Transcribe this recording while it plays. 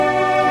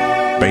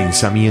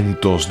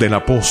Pensamientos del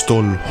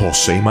apóstol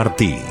José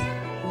Martí.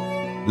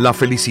 La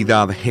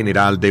felicidad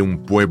general de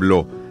un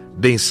pueblo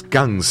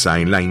descansa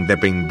en la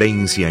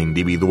independencia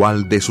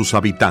individual de sus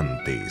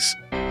habitantes.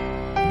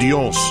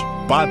 Dios,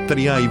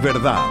 patria y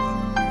verdad,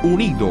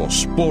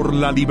 unidos por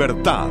la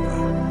libertad.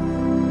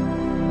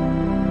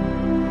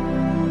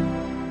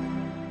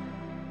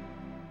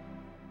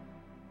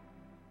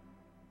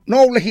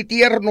 Nobles y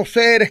tiernos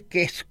seres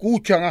que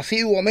escuchan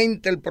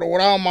asiduamente el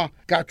programa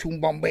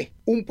Cachumbambé,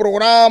 un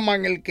programa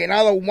en el que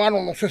nada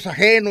humano nos es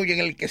ajeno y en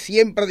el que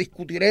siempre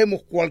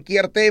discutiremos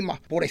cualquier tema,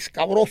 por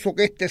escabroso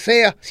que éste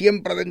sea,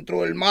 siempre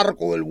dentro del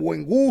marco del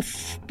buen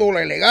gusto,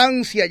 la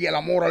elegancia y el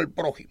amor al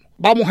prójimo.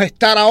 Vamos a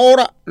estar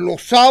ahora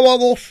los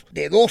sábados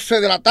de 12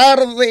 de la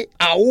tarde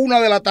a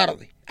 1 de la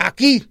tarde,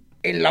 aquí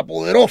en la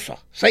poderosa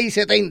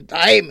 670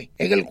 AM,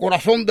 en el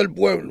corazón del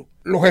pueblo.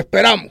 Los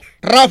esperamos.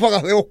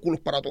 Ráfagas de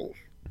ósculos para todos.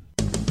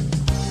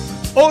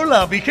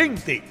 Hola mi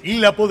gente,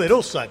 la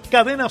poderosa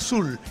Cadena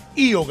Azul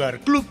y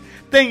Hogar Club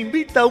te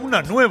invita a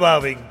una nueva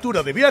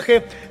aventura de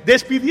viaje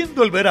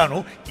despidiendo el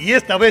verano, y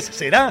esta vez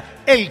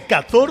será el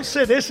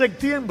 14 de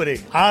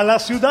septiembre a la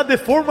ciudad de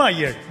Fort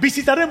Myers.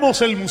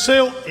 Visitaremos el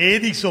Museo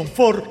Edison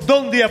Ford,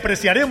 donde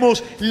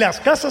apreciaremos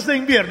las casas de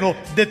invierno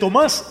de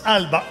Thomas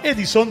Alva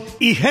Edison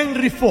y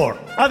Henry Ford.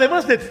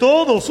 Además de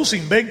todos sus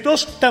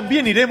inventos,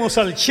 también iremos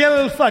al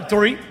Shell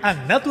Factory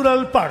and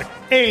Natural Park,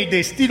 el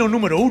destino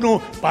número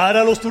 1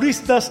 para los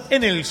turistas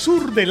en el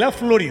sur de la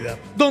Florida,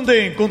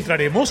 donde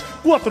encontraremos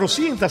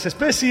 400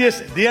 especies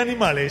de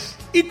animales,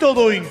 y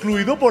todo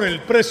incluido por el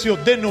precio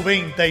de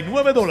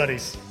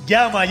 $99.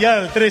 Llama ya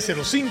al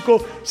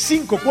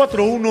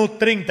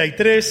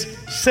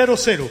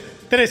 305-541-3300.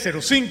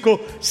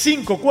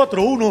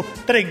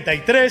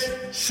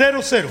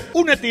 305-541-3300.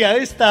 Únete a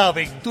esta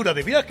aventura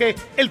de viaje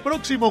el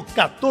próximo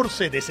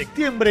 14 de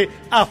septiembre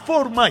a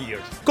Fort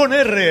Myers con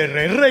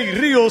R.R. Rey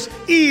Ríos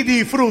y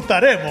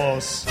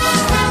disfrutaremos.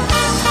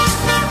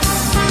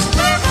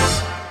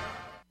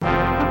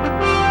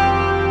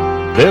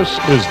 This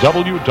is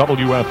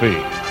WWFE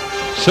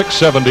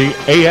 670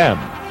 AM,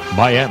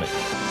 Miami.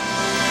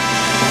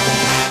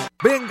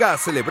 Venga a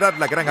celebrar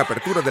la gran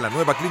apertura de la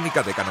nueva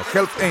clínica de Cano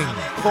Health en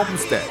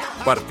Homestead.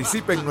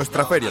 Participe en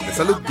nuestra feria de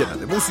salud llena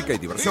de música y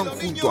diversión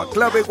junto a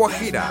Clave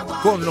Guajira,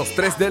 con los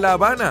Tres de La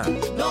Habana,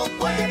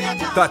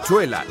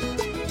 Tachuela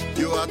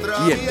y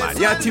el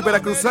Mariachi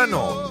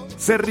Veracruzano.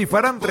 Se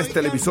rifarán 3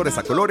 televisores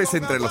a colores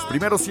entre los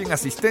primeros 100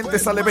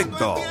 asistentes al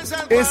evento.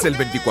 Es el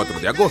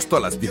 24 de agosto a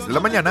las 10 de la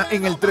mañana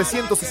en el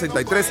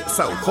 363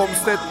 South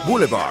Homestead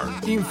Boulevard.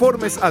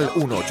 Informes al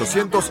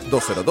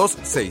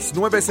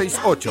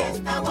 1-800-202-6968.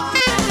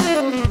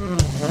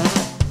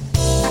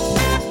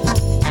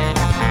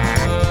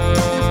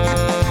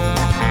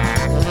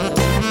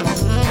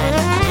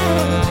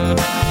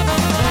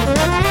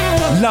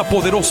 La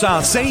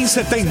poderosa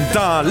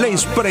 670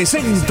 les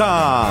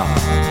presenta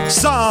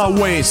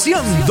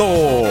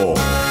Sawesiando.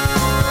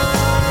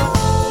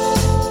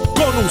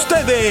 Con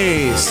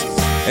ustedes,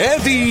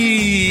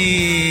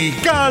 Eddy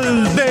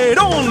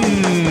Calderón.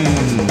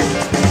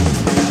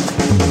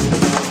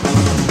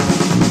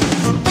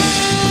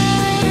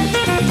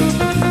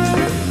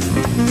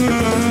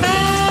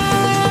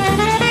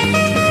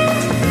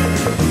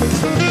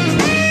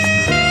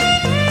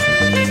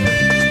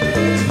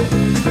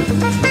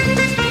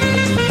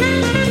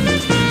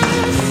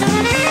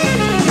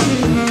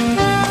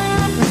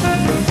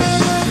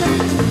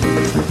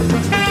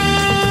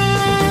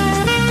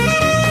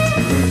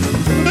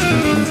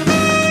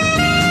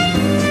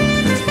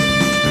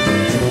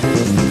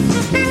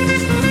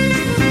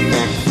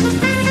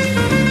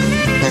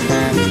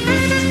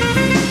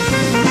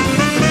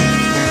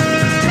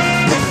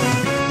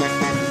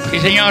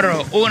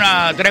 Señor,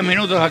 3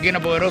 minutos aquí en la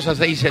poderosa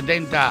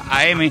 670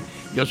 AM.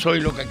 Yo soy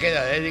lo que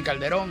queda de Eddy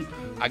Calderón.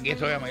 Aquí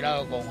estoy a mi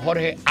lado con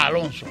Jorge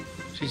Alonso.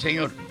 Sí,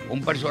 señor,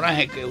 un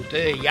personaje que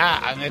ustedes ya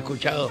han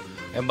escuchado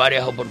en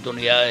varias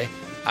oportunidades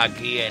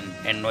aquí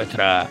en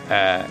nuestra,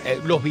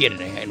 los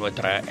viernes, en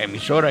nuestra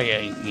emisora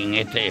y en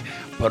este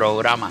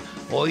programa.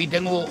 Hoy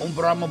tengo un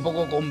programa un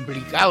poco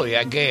complicado,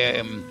 ya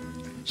que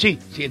sí,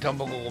 está un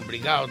poco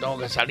complicado. Tengo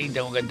que salir,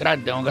 tengo que entrar,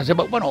 tengo que hacer...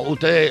 Bueno,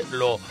 ustedes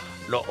lo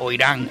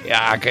oirán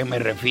a qué me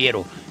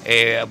refiero.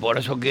 Por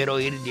eso quiero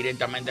ir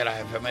directamente a las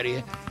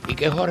efemérides y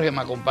que Jorge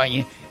me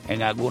acompañe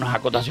en algunas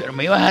acotaciones.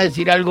 Me ibas a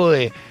decir algo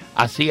de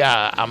así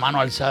a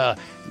mano alzada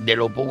de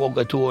lo poco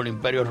que estuvo el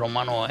Imperio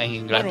Romano en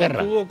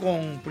Inglaterra. Bueno,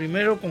 estuvo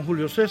primero con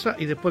Julio César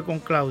y después con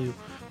Claudio.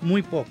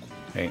 Muy poco.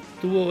 Sí.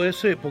 Tuvo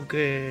ese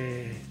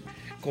porque,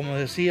 como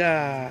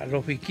decía,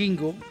 los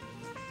vikingos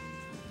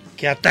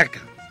que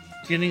atacan.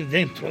 Tienen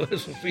dentro de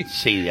eso, sí.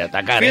 Sí, de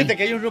atacar. Fíjate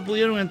que ellos no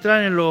pudieron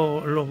entrar en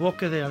los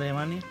bosques de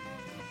Alemania.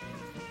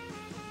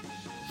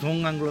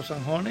 Son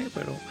anglosajones,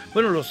 pero...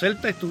 Bueno, los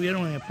celtas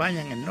estuvieron en España,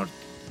 en el norte.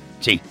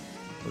 Sí.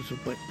 Por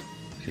supuesto.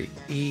 Sí.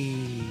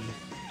 Y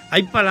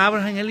hay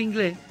palabras en el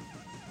inglés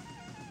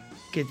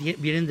que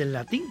vienen del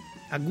latín.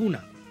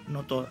 Algunas,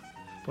 no todas.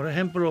 Por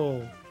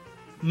ejemplo,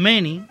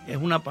 many es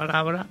una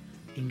palabra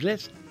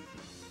inglesa.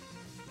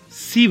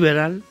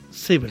 Siberal,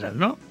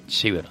 ¿no?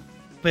 Siberal.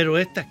 Pero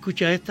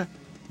escucha esta,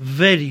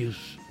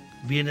 Verius,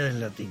 viene del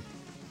latín.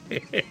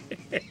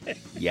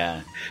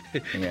 Ya.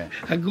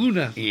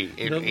 Algunas. Y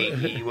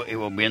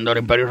volviendo al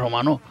Imperio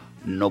Romano,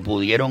 no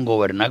pudieron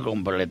gobernar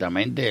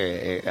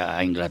completamente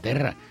a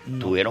Inglaterra.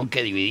 Tuvieron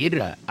que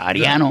dividirla.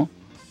 Ariano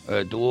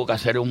tuvo que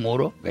hacer un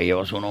muro que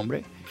lleva su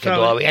nombre, que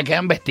todavía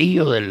quedan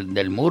vestigios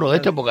del muro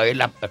porque ahí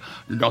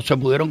no se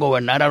pudieron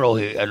gobernar a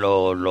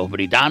los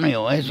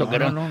británicos, eso que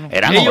eran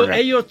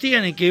ellos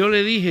tienen, que yo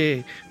le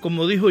dije,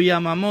 como dijo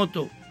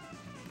Yamamoto,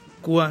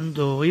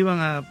 cuando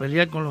iban a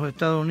pelear con los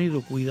Estados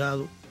Unidos,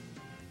 cuidado.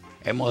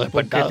 Hemos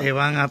despertado. Porque te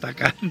van a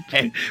atacar.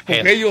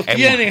 Porque ellos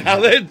tienen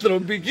adentro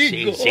un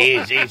piquito.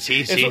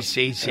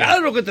 Sí.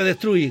 Claro que te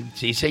destruyen.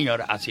 Sí,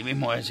 señor, así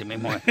mismo es.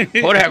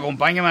 Jorge,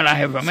 acompáñame a las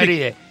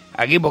efemérides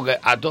aquí, porque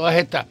a todas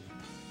estas,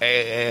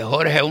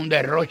 Jorge es un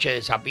derroche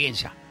de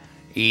sapiencia.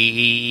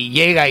 Y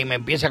llega y me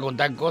empieza a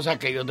contar cosas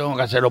que yo tengo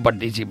que hacerlo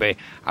partícipe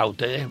a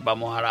ustedes.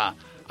 Vamos a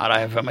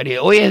las efemérides.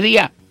 Hoy es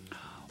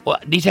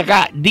dice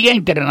acá, Día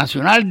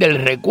Internacional del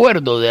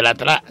Recuerdo de la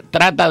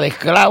Trata de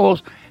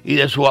Esclavos y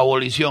de su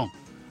abolición.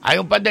 Hay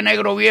un par de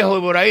negros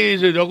viejos por ahí,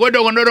 ¿te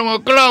acuerdas cuando éramos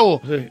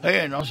esclavos? Sí.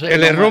 No sé.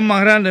 El error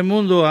más grande del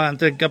mundo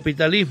ante el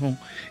capitalismo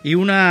y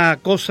una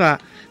cosa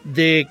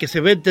de que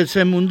se ve el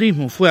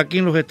tercermundismo fue aquí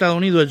en los Estados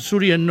Unidos, el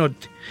sur y el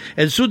norte.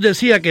 El sur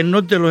decía que el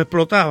norte los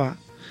explotaba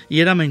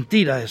y era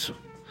mentira eso.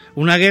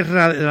 Una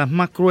guerra de las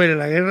más crueles,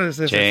 la guerra de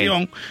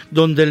secesión,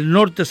 donde el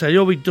norte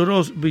salió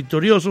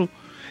victorioso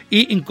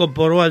y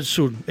incorporó al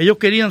sur. Ellos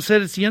querían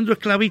siendo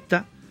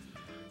esclavistas,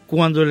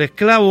 cuando el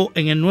esclavo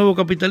en el nuevo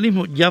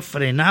capitalismo ya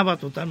frenaba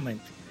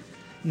totalmente.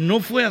 No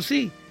fue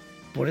así.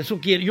 Por eso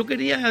yo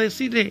quería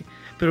decirle,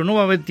 pero no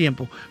va a haber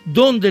tiempo,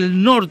 donde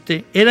el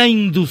norte era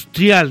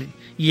industrial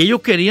y ellos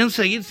querían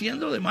seguir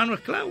siendo de mano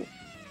esclavo.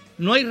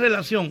 No hay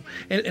relación.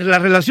 La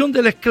relación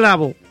del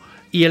esclavo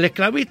y el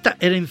esclavista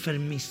era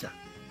enfermiza.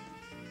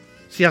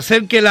 Se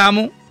acerca el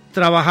amo,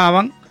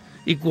 trabajaban,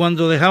 y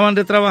cuando dejaban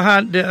de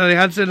trabajar, de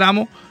dejarse el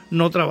amo,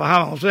 no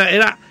trabajaban. O sea,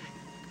 era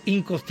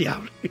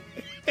incosteable.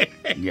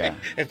 Yeah.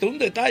 Esto es un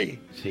detalle.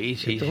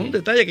 Esto es un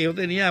detalle que yo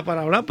tenía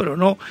para hablar, pero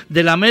no.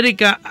 De la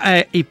América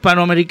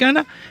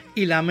hispanoamericana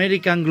y la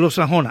América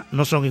anglosajona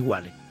no son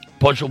iguales.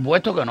 Por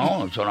supuesto que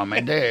no,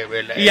 solamente...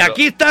 Y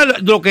aquí está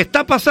lo que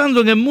está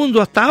pasando en el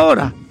mundo hasta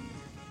ahora.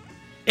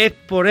 Es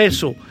por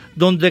eso,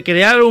 donde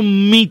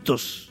crearon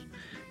mitos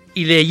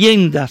y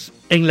leyendas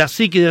en la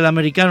psique del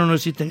americano no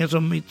existen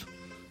esos mitos.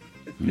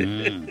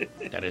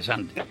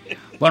 Interesante.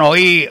 Bueno,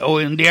 hoy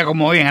un día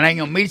como hoy, en el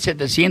año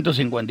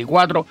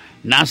 1754,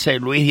 nace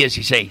Luis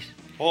XVI,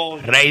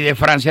 rey de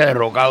Francia,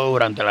 derrocado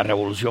durante la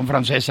Revolución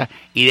Francesa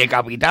y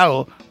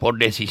decapitado por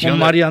decisión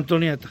María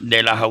Antonieta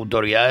de las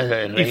autoridades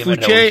del régimen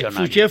revolucionario. revolucionario.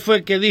 Fouché fue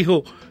el que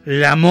dijo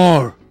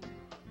l'amor.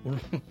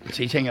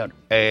 Sí, señor.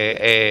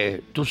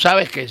 Tú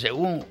sabes que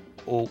según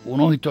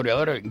unos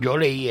historiadores, yo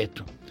leí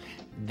esto,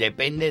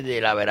 depende de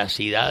la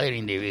veracidad del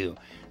individuo.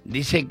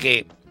 Dice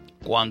que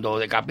cuando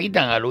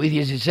decapitan a Luis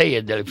XVI,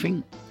 el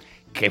delfín,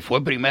 que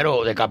fue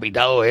primero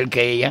decapitado él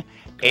que ella,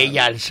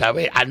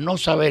 al no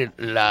saber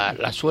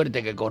la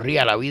suerte que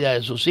corría la vida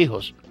de sus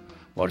hijos,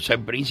 por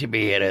ser príncipe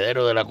y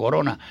heredero de la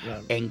corona,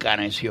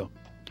 encaneció.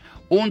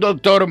 Un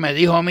doctor me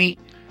dijo a mí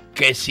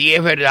que sí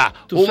es verdad.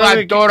 Un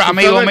actor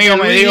amigo mío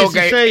me dijo que...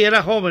 Luis XVI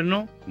era joven,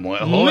 ¿no?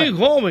 Muy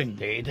joven.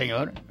 Sí,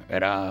 señor.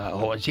 Era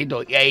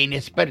jovencito e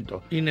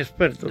inexperto.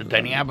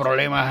 Tenía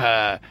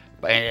problemas...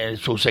 en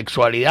su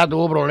sexualidad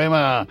tuvo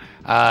problemas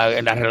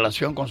en la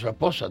relación con su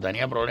esposa,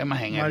 tenía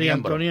problemas en el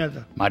miembro.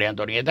 María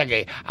Antonieta,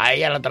 que a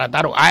ella la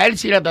trataron, a él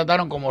sí la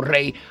trataron como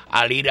rey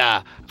al ir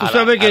a... Tú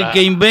sabes que el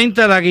que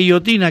inventa la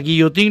guillotina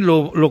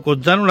lo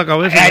cortaron la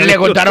cabeza. A él le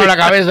cortaron la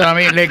cabeza,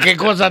 qué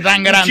cosa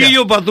tan grande.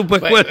 Cuchillo para tu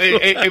pescuezo.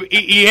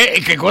 Y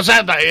qué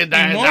cosa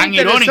tan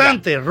irónica.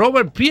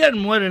 Robert Pierre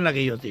muere en la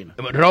guillotina.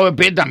 Robert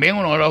Pierre también,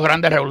 uno de los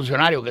grandes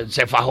revolucionarios, que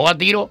se fajó a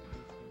tiro.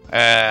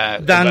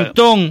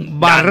 Danton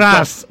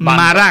Barras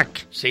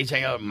Marac. Sí,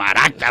 señor,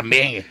 Marac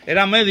también.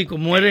 Era médico,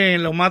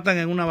 lo matan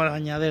en una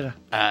bañadera.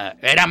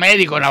 Era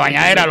médico en la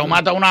bañadera, lo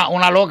mata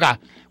una loca.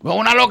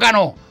 Una loca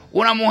no,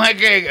 una mujer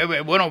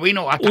que,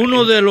 vino hasta...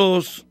 Uno de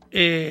los,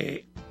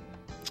 de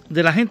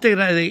la gente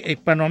de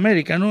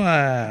Hispanoamérica, ¿no?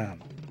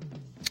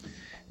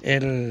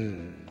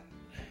 El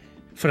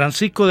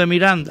Francisco de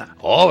Miranda.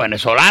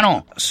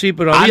 Venezolano. Sí,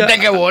 pero antes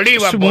que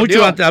Bolívar.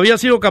 Mucho antes. Había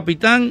sido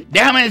capitán.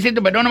 Déjame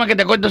decirte, perdóname que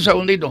te cuente un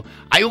segundito.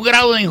 Hay un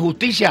grado de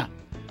injusticia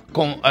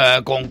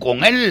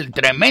con él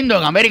tremendo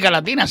en América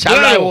Latina. Se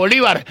habla de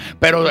Bolívar,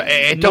 pero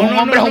es un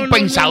hombre, es un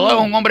pensador,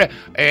 es un hombre,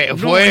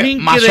 fue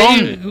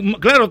masón.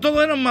 Claro,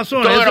 todos eran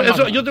masones.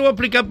 Eso, yo te voy a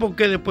explicar por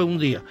qué después un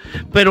día.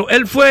 Pero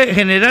él fue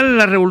general en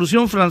la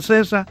Revolución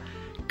Francesa,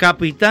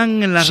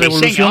 capitán en la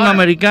Revolución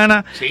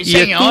Americana, y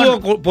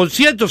estuvo, por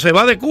cierto, se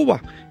va de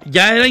Cuba.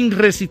 Ya era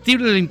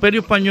irresistible el Imperio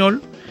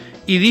Español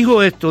y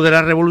dijo esto: de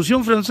la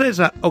Revolución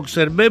Francesa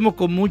observemos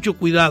con mucho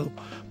cuidado,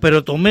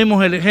 pero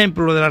tomemos el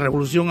ejemplo de la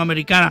Revolución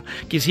Americana,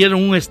 que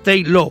hicieron un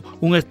state law,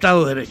 un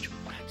Estado de Derecho.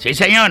 Sí,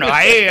 señor,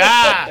 ahí,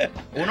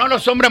 uno de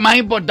los hombres más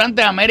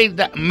importantes de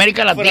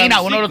América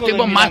Latina, uno de los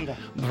tipos más,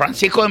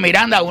 Francisco de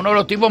Miranda, uno de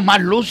los tipos más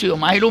lúcidos,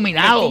 más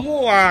iluminados.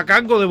 Estuvo a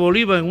cargo de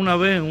Bolívar una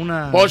vez.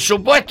 Por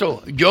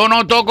supuesto, yo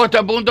no toco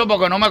este punto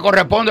porque no me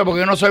corresponde,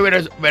 porque yo no soy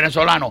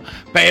venezolano,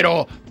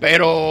 pero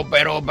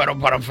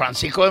para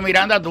Francisco de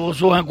Miranda tuvo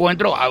sus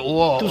encuentros,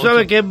 hubo Tú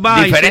sabes que él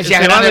va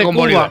diferencias grandes con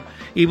Bolívar.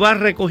 Y va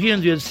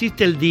recogiendo, y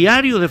existe el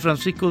diario de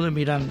Francisco de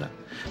Miranda,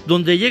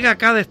 donde llega a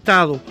cada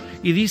estado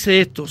y dice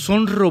esto: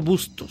 son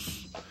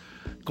robustos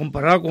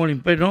comparado con el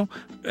imperio, ¿no?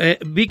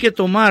 Vi que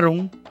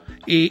tomaron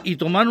y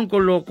tomaron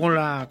con los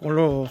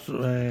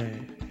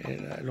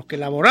que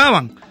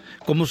laboraban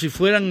como si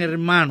fueran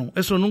hermanos.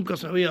 Eso nunca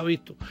se había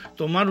visto.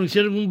 Tomaron,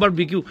 hicieron un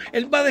barbecue.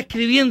 Él va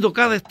describiendo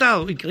cada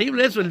estado.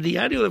 Increíble eso, el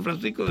diario de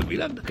Francisco de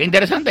Miranda. Qué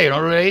interesante, yo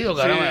no lo he leído,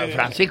 caramba. Sí.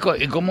 Francisco,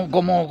 ¿y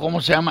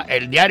cómo se llama?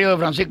 ¿El diario de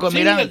Francisco de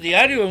Miranda? Sí, el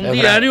diario, un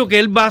diario que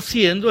él va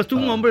haciendo. Este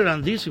es un hombre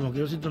grandísimo,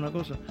 quiero decirte una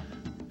cosa.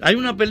 Hay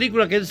una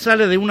película que él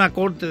sale de una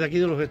corte de aquí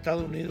de los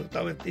Estados Unidos,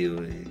 está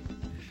vestido y...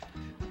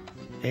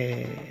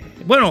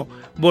 bueno,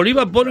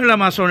 Bolívar pone la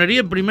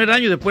masonería el primer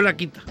año y después la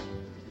quita,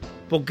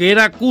 porque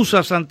era acusa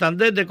a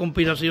Santander de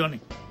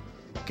conspiraciones.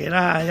 Que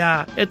era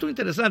ya... Esto es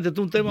interesante,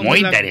 esto es un tema muy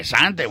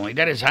interesante, muy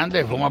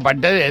interesante. Forma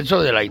parte de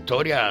eso, de la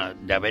historia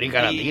de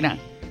América Latina.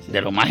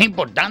 De lo más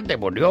importante,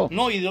 por Dios.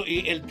 No, y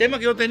el tema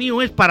que yo he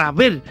tenido es para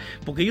ver,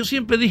 porque yo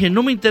siempre dije,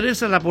 no me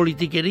interesa la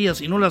politiquería,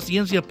 sino las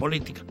ciencias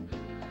políticas.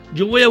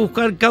 Yo voy a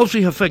buscar causa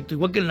y efecto,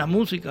 igual que en la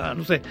música,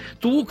 no sé.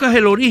 Tú buscas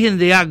el origen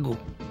de algo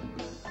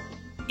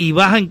y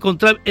vas a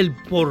encontrar el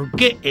por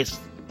qué es.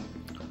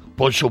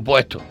 Por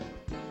supuesto.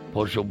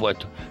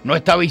 No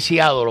está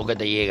viciado lo que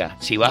te llega,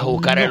 si vas a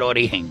buscar el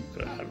origen.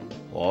 Claro.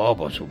 Oh,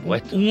 por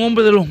supuesto. Un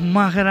hombre de los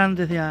más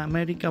grandes de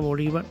América,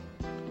 Bolívar,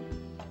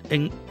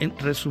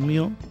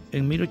 resumió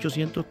en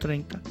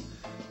 1830,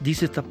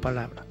 dice estas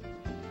palabras: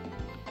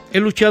 he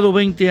luchado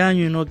 20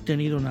 años y no he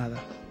obtenido nada.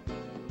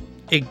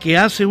 El que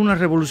hace una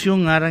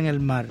revolución ara en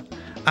el mar.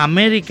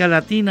 América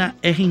Latina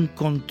es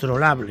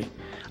incontrolable.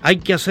 Hay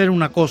que hacer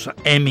una cosa,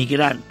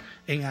 emigrar.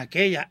 En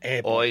aquella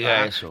época.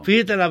 Oiga eso.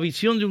 Fíjate la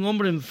visión de un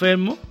hombre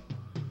enfermo.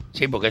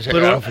 Sí, porque ese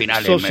pero era al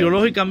final.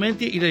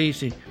 Sociológicamente, y le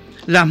dice,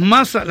 las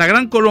masas, la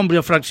Gran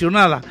Colombia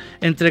fraccionada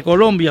entre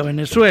Colombia,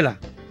 Venezuela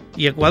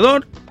y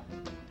Ecuador,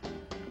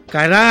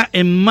 caerá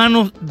en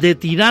manos de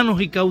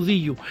tiranos y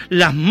caudillos.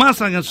 Las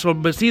masas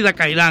ensombecidas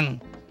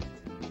caerán.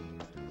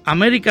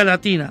 América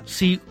Latina,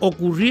 si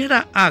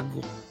ocurriera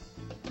algo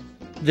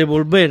de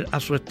volver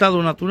a su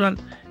estado natural,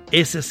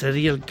 ese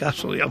sería el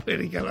caso de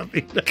América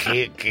Latina.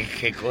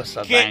 Qué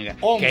cosa tan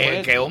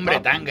grande. Qué hombre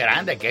tan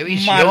grande, qué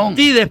visión.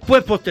 Martí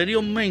después,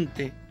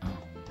 posteriormente,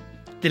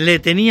 le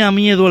tenía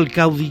miedo al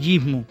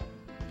caudillismo,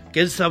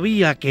 que él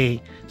sabía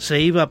que se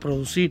iba a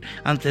producir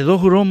ante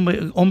dos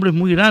hombres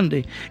muy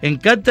grandes. En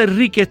carta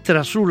Enrique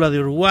Estrazula de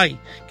Uruguay,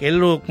 que él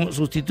lo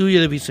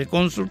sustituye de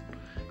vicecónsul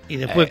y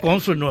después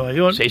cónsul en Nueva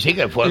York,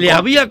 que fue le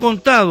había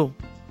contado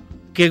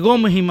que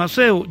Gómez y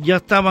Maceo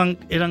ya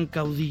eran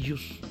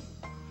caudillos.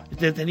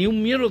 Tenía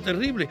un miedo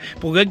terrible,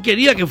 porque él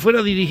quería que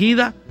fuera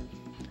dirigida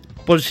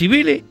por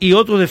civiles y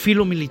otro de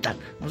filo militar.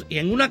 Y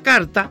en una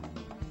carta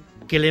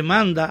que le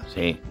manda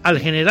al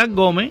general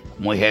Gómez,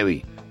 muy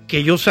heavy,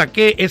 que yo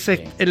saqué,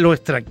 lo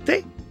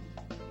extracté,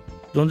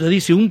 donde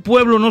dice: un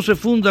pueblo no se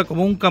funda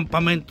como un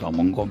campamento.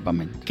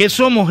 ¿Qué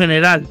somos,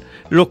 general?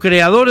 ¿Los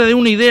creadores de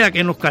una idea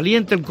que nos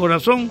calienta el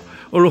corazón,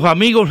 o los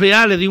amigos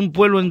reales de un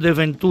pueblo en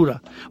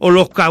desventura, o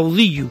los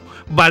caudillos,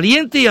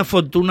 valientes y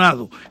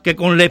afortunados, que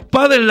con la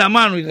espada en la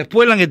mano y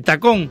después en el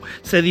tacón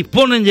se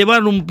disponen a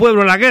llevar un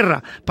pueblo a la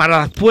guerra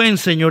para después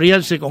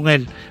enseñorearse con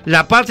él?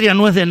 La patria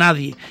no es de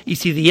nadie, y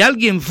si de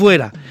alguien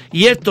fuera,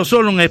 y esto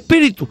solo en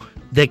espíritu,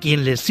 de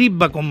quien le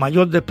sirva con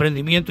mayor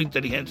desprendimiento e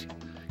inteligencia.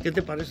 ¿Qué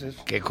te parece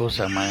eso? Qué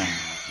cosa más...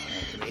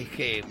 Es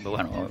que,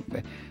 bueno,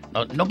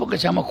 no porque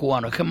seamos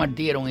cubanos, es que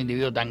Martí era un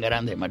individuo tan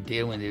grande, Martí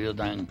era un individuo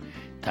tan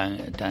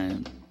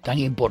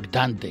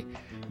importante.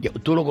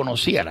 Tú lo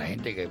conocías, la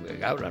gente que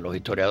habla, los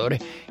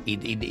historiadores,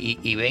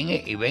 y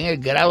ven el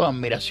grado de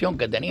admiración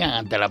que tenían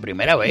ante la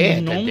primera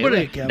vez. Un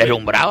hombre que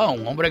deslumbraba,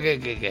 un hombre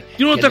que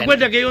 ¿Tú no te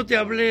acuerdas que yo te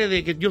hablé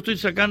de que yo estoy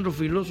sacando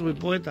filósofos y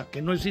poetas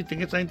que no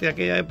existen, esa gente de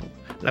aquella época,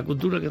 la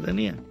cultura que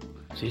tenían?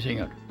 Sí,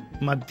 señor.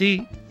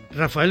 Martí,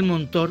 Rafael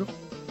Montoro,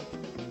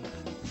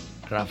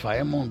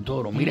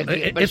 mira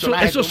qué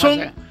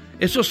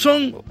esos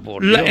son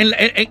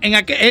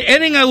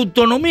él en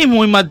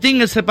autonomismo y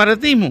Martín en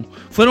separatismo,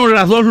 fueron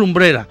las dos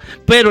lumbreras,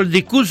 pero el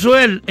discurso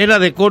él era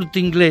de corte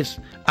inglés,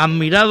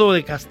 admirado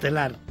de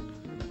Castelar.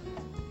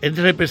 Él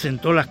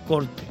representó las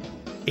cortes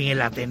en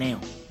el Ateneo.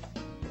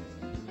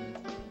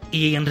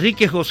 Y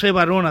Enrique José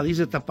Barona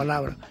dice esta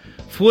palabra: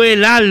 fue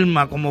el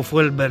alma como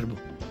fue el verbo.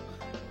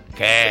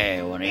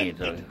 Qué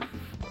bonito.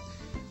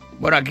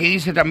 Bueno, aquí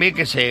dice también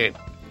que se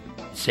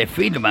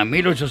firma en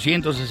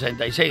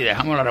 1866,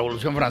 dejamos la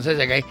Revolución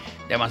Francesa, que hay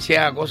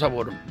demasiada cosa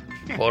por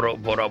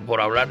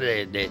hablar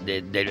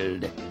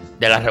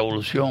de la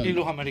revolución. Y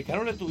los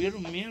americanos le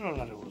tuvieron miedo a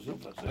la revolución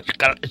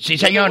francesa. Sí,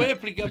 señor.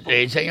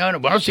 Sí, señor.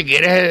 Bueno, si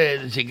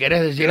quieres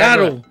decir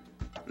algo.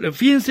 Claro.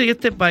 Fíjense que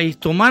este país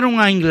tomaron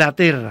a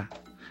Inglaterra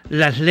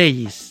las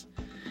leyes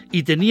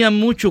y tenían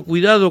mucho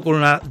cuidado con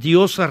la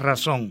diosa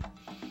razón.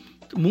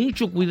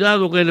 Mucho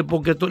cuidado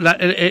porque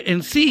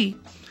en sí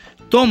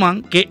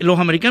toman que los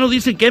americanos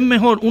dicen que es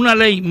mejor una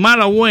ley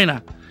mala o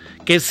buena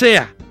que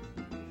sea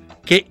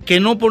que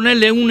no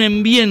ponerle una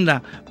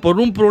enmienda por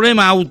un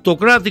problema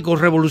autocrático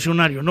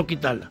revolucionario, no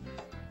quitarla.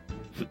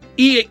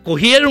 Y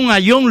cogieron a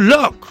John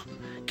Locke,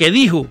 que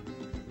dijo: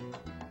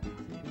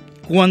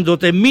 cuando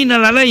termina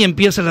la ley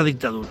empieza la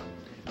dictadura.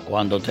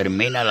 Cuando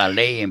termina la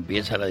ley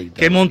empieza la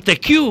dictadura. Que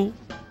Montesquieu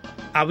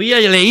había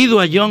leído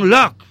a John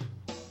Locke.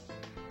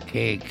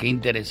 Qué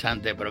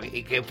interesante, pero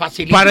y qué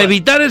fácil. Para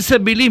evitar el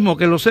servilismo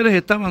que los seres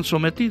estaban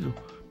sometidos,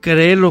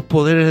 creer los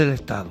poderes del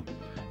Estado.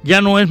 Ya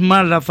no es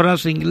más la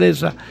frase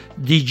inglesa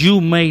 "Did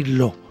you make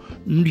law?".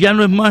 Ya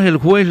no es más el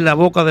juez la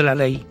boca de la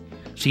ley,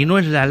 sino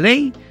es la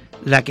ley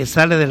la que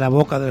sale de la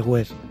boca del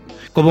juez.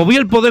 Como vi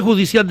el Poder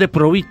Judicial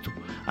desprovisto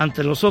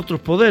ante los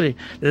otros poderes,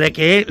 le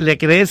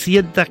creé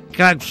ciertas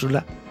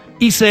cápsulas.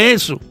 Hice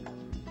eso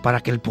para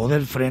que el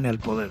poder frene al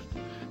poder.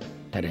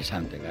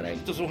 Interesante, caray.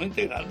 Estos son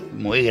gente grande.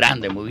 Muy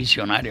grande, muy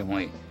visionario.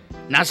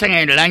 Nace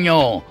en el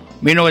año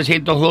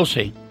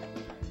 1912,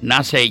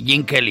 nace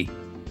Gene Kelly,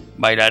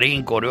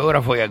 bailarín,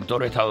 coreógrafo y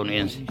actor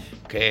estadounidense,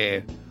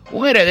 que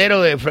un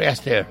heredero de Fred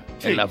Astaire,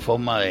 sí, en la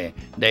forma de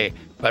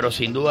pero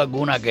sin duda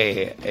alguna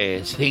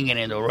que Singing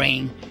in the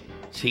Rain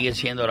sigue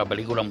siendo la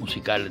película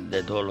musical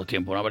de todos los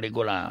tiempos, una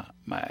película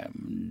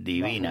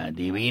divina,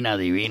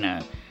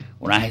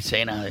 unas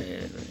escenas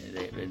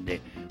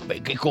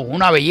que con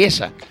una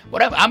belleza.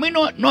 A mí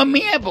no es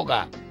mi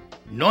época.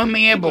 No es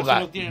mi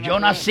época. Yo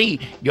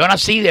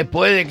nací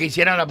después de que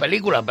hicieran la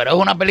película, pero es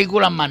una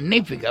película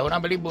magnífica, es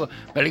una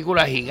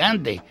película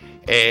gigante.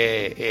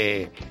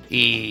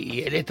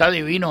 Y él está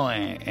divino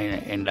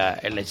en la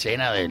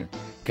escena de él.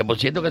 Que por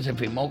cierto que se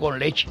filmó con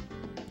leche,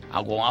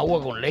 con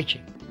agua con leche.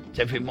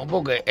 Se filmó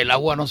porque el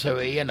agua no se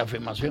veía en la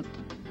filmación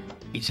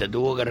y se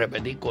tuvo que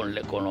repetir con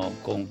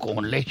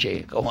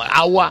leche, con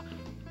agua.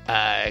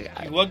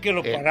 Igual que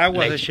los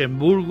paraguas de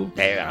Cherburgo.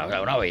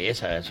 Una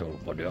belleza eso,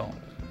 por Dios.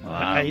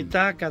 Ahí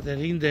está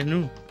Catherine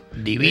Deneuve.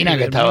 Divina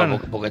que estaba,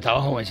 porque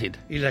estaba jovencita.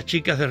 Y las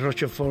chicas de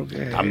Rochefort.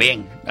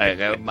 También,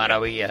 qué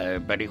maravilla de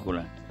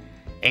película.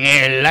 En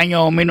el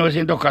año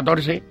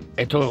 1914,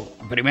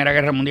 Primera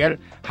Guerra Mundial,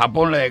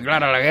 Japón le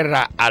declara la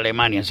guerra a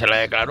Alemania. Se la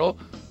declaró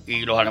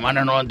y los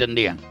alemanes no lo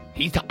entendían.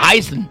 Y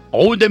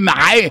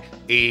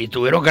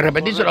tuvieron que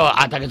repetírselo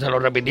hasta que se lo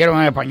repitieron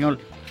en español.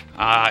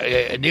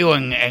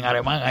 En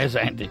alemán a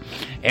esa gente.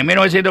 En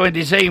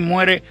 1926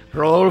 muere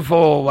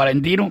Rodolfo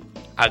Valentino,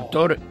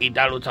 actor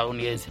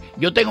italo-estadounidense.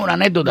 Yo tengo una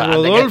anécdota.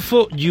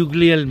 Rodolfo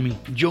Guglielmi.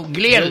 Yo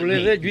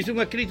hice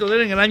un escrito de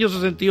él en el año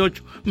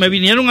 68. Me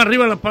vinieron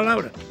arriba las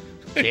palabras.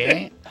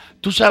 ¿Sí?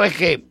 Tú sabes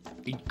que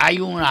hay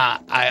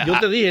una... yo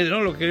te dije,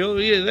 ¿no? Lo que yo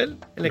dije de él,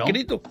 el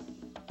escrito.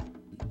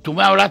 Tú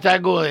me hablaste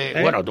algo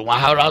de... Bueno, tú me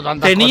has hablado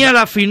tantas cosas. Tenía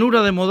la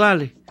finura de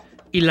modales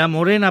y la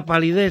morena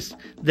palidez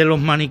de los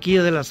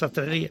maniquíes de la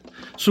sastrería.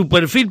 Su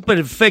perfil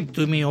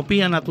perfecto y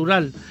miopía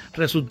natural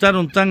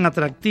resultaron tan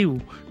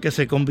atractivos que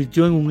se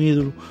convirtió en un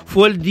ídolo.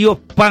 Fue el dios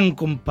Pan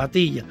con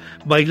patillas,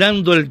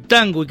 bailando el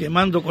tango y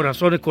quemando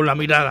corazones con la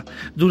mirada.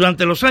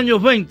 Durante los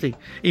años 20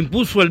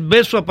 impuso el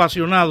beso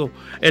apasionado,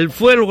 el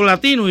fuego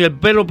latino y el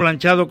pelo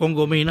planchado con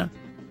gomina.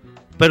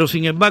 Pero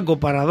sin embargo,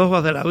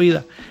 paradojas de la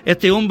vida,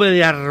 este hombre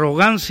de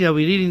arrogancia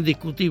viril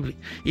indiscutible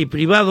y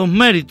privados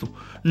méritos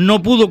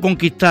no pudo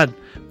conquistar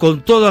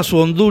con toda su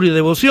hondura y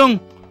devoción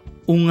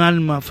un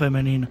alma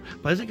femenina.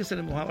 Parece que se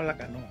le mojaba la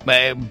canoa.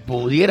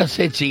 Pudiera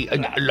ser, sí.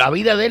 La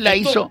vida de él la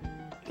hizo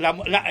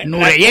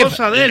Nureyev.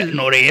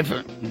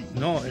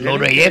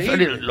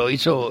 Nureyev lo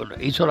hizo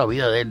la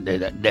vida de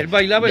él. Él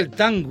bailaba el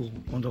tango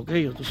cuando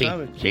aquello, tú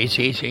sabes.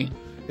 Sí.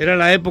 Era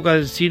la época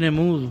del cine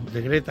mudo,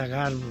 de Greta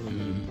Garbo.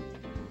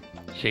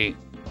 Sí.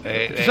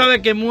 ¿Tú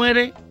sabes que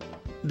muere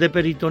de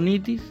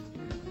peritonitis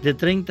de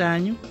 30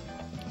 años?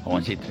 ¿Cómo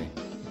existe?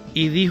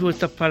 Y dijo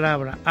estas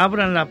palabras: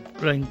 abran la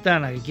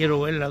ventana que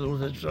quiero ver la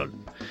luz del sol.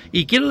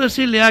 Y quiero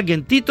decirle a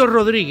alguien, Tito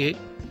Rodríguez,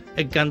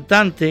 el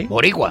cantante...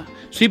 Boricua.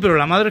 Sí, pero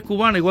la madre es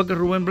cubana, igual que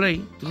Rubén Blades.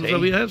 ¿Tú no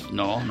sabías eso?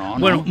 No.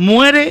 Bueno,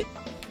 muere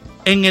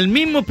en el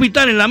mismo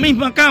hospital, en la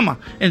misma cama.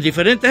 En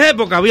diferentes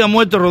épocas había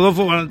muerto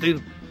Rodolfo Valentino.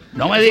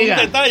 No me digas.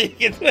 Es un detalle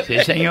que...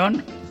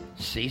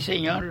 Sí,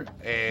 señor.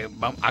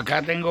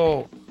 Acá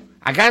tengo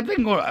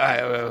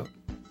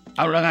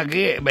hablan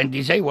aquí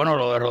 26, bueno,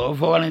 lo de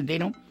Rodolfo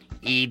Valentino,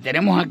 y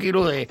tenemos aquí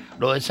lo de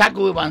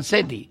Sacco y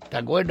Vanzetti. ¿Te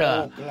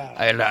acuerdas?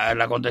 Claro.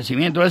 El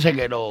acontecimiento ese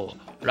que a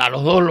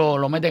los dos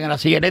lo meten en la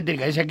silla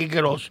eléctrica. Dice aquí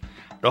que los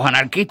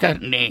anarquistas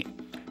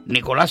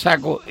Nicolás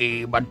Sacco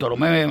y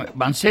Bartolomé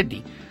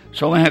Vanzetti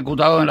son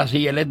ejecutados en la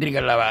silla eléctrica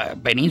en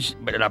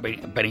la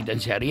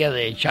penitenciaría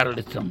de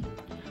Charleston.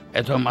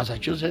 Esto en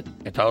Massachusetts,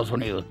 Estados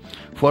Unidos.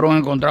 Fueron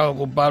encontrados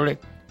culpables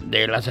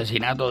del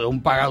asesinato de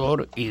un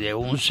pagador y de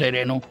un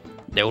sereno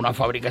de una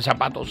fábrica de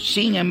zapatos.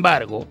 Sin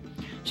embargo,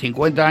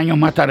 50 años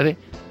más tarde,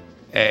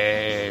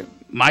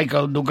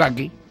 Michael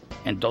Dukakis,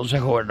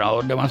 entonces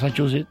gobernador de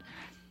Massachusetts,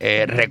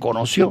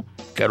 reconoció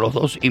que los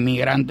dos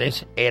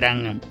inmigrantes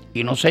eran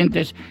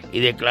inocentes y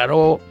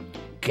declaró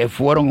que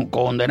fueron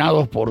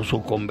condenados por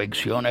sus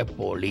convicciones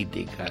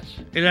políticas.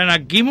 El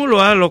anarquismo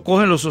lo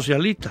cogen los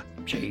socialistas,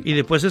 sí, y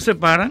después se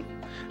separan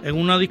en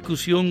una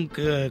discusión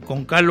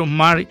con Carlos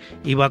Marx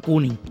y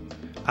Bakunin.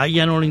 Ahí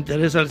ya no le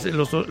interesa,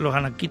 los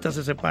anarquistas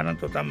se separan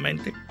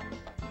totalmente.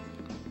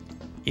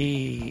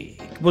 Y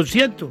por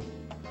cierto,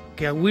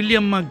 que a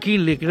William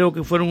McKinley creo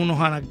que fueron unos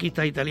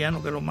anarquistas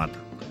italianos que lo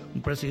matan,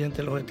 un presidente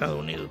de los Estados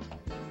Unidos,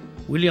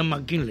 William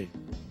McKinley.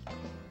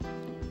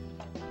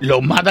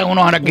 Los matan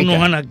unos anarquistas.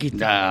 Unos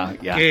anarquistas.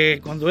 Ya.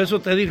 Que cuando eso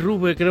Teddy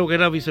Roosevelt creo que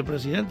era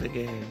vicepresidente,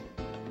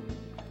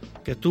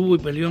 que estuvo y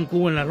peleó en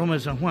Cuba en la Loma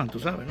de San Juan, tú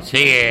sabes, ¿no?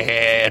 Sí,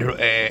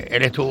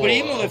 él estuvo...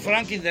 Primo de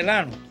Franklin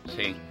Delano.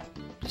 Sí.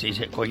 Sí,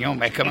 coño,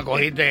 es que me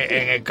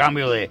cogiste en el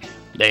cambio de...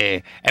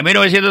 En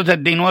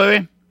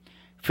 1939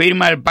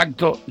 firma el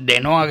Pacto de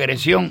No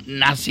Agresión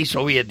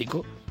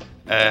nazi-soviético,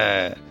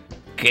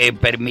 que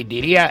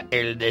permitiría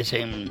el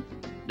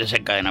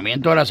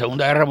desencadenamiento de la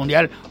Segunda Guerra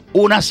Mundial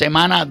una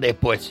semana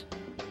después.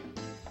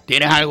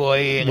 ¿Tienes algo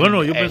ahí?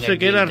 Bueno, yo pensé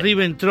que era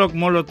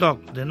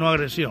Ribbentrop-Molotov, de no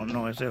agresión.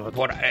 No, ese es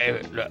otro.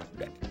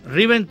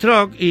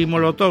 Ribbentrop y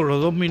Molotov,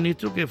 los dos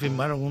ministros que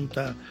firmaron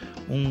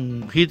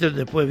un Hitler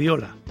después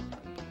viola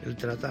el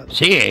tratado.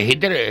 Sí,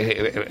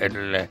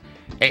 Hitler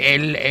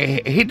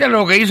Hitler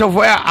lo que hizo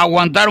fue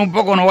aguantar un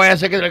poco, no vaya a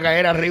ser que le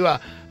cayera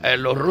arriba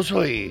los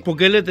rusos y...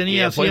 Porque él le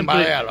tenía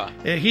siempre...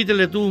 Hitler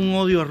le tuvo un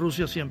odio a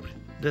Rusia siempre,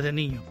 desde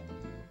niño.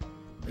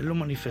 Él lo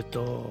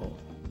manifestó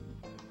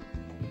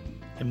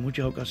en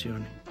muchas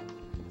ocasiones.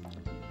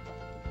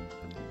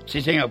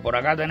 Sí, señor, por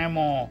acá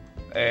tenemos...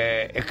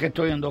 es que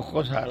estoy en dos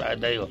cosas,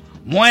 te digo.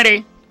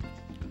 Muere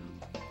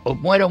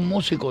un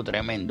músico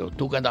tremendo,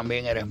 tú que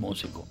también eres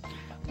músico.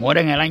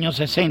 Muere en el año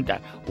 60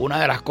 una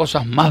de las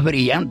cosas más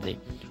brillantes,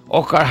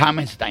 Oscar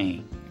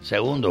Hammerstein,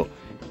 segundo,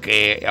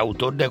 que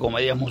autor de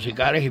comedias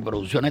musicales y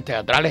producciones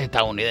teatrales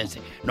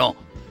estadounidenses. No,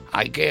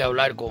 hay que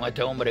hablar con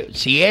este hombre.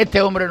 Si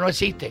este hombre no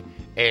existe,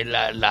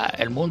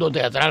 el mundo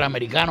teatral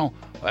americano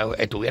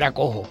estuviera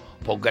cojo,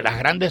 porque las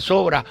grandes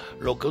obras,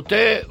 lo que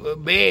usted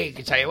ve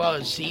que se ha llevado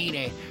al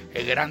cine,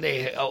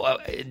 grandes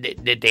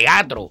de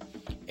teatro,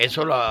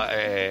 eso lo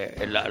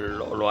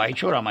ha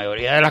hecho la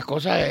mayoría de las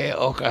cosas de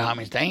Oscar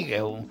Hammerstein, que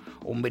es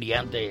un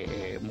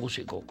brillante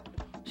músico.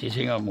 Sí,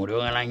 señor,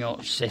 murió en el año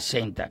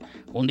 60.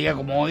 Un día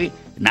como hoy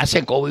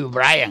nace Kobe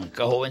Bryant.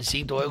 Qué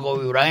jovencito es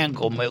Kobe Bryant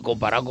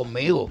comparado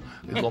conmigo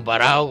y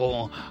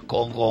comparado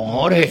con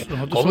Jorge.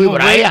 Nosotros Kobe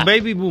Bryant.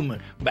 Baby boomer.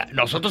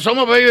 Nosotros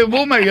somos baby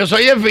boomer. Yo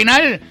soy el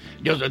final.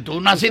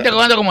 Tú naciste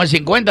como el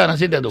 50,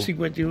 naciste tú.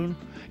 51.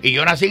 Y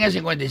yo nací en el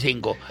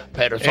 55.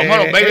 Pero somos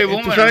los baby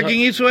boomers. ¿Tú sabes quién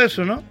hizo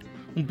eso, no?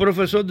 Un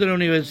profesor de la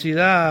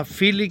Universidad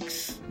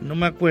Felix, no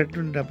me acuerdo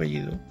el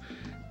apellido,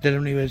 de la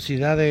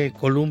Universidad de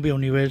Columbia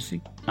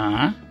University.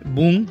 Ajá.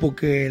 Boom,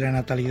 porque la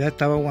natalidad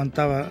estaba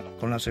aguantada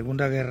con la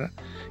Segunda Guerra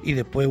y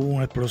después hubo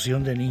una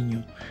explosión de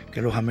niños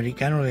que los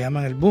americanos le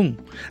llaman el boom.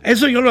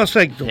 Eso yo lo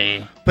acepto. Sí.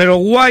 Pero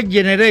White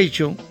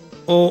Generation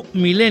o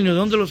Milenio,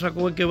 ¿dónde lo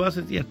sacó? ¿En qué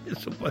base tiene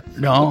eso? Pues?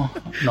 No.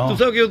 Tú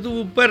sabes que yo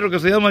tuve un perro que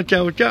se llama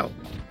Chao Chao.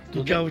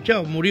 Chao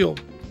Chao murió.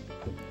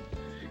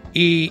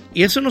 Y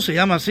eso no se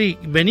llama así.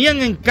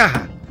 Venían en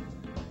caja.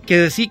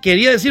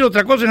 Quería decir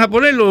otra cosa en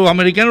japonés, los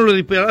americanos le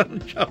dispararon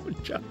Chao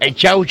Chao. El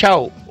Chao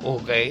Chao,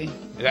 ok.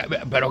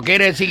 Pero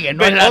quiere decir que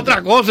no es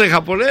otra cosa en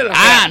japonés.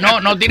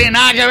 No tiene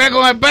nada que ver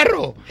con el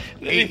perro.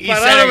 Y se le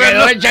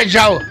quedó el Chao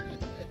Chao.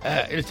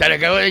 Se le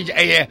quedó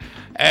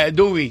el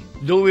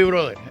Doobie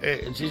Brother.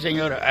 Sí,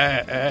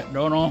 señora.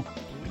 No.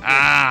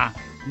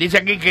 Dice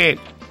aquí que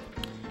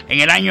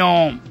en el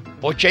año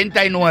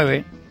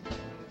 89,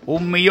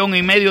 1,5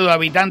 millones de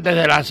habitantes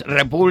de las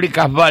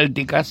repúblicas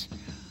bálticas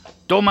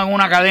toman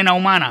una cadena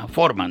humana,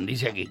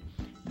 dice aquí,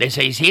 de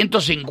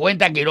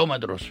 650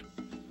 kilómetros,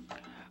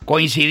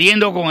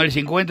 coincidiendo con el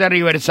 50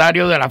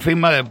 aniversario de la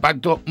firma del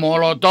pacto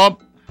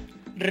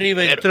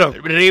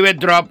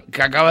Molotov-Ribbentrop,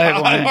 que acaba de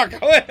comer,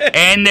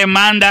 en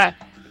demanda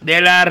de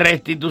la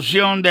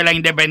restitución de la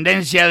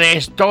independencia de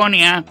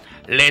Estonia,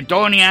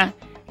 Letonia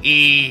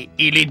y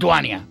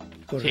Lituania.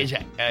 Sí,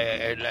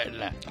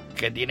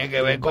 que tiene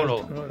que ver con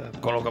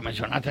lo que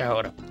mencionaste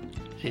ahora.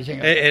 Sí,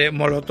 señor.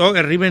 Molotov,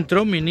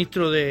 Ribbentrop,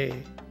 ministro de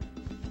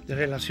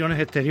Relaciones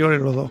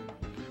Exteriores, los dos.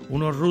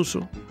 Uno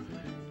ruso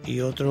y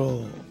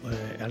otro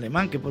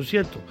alemán, que por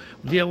cierto,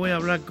 un día voy a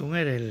hablar con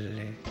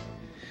él,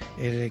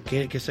 el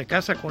que se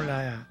casa con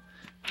la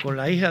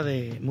hija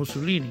de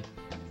Mussolini.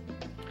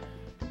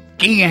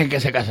 ¿Quién es el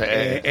que se casa?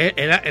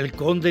 Era el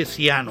conde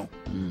Ciano.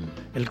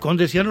 El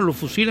conde Ciano lo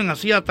fusilan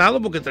así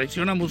atado porque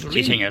traiciona a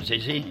Mussolini. Sí, señor,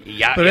 sí.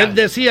 Pero él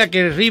decía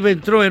que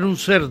Ribbentrop era un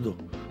cerdo.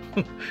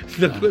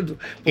 ¿De acuerdo?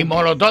 ¿Y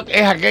Molotov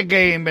es aquel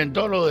que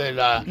inventó lo de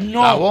la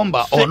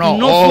bomba? ¿O no?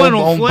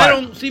 No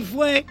fueron, sí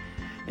fue.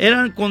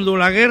 Eran cuando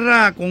la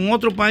guerra con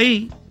otro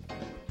país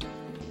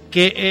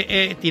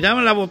que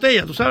tiraban la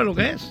botella, ¿tú sabes lo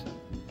que es?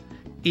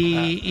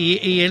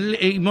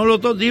 y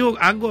Molotov dijo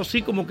algo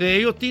así como que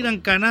ellos tiran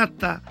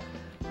canastas,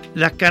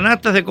 las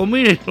canastas de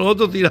comida, y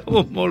nosotros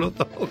tiramos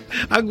Molotov.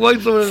 Algo ahí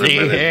sobre sí,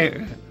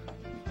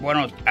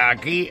 bueno,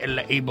 aquí,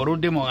 y por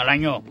último, en el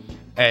año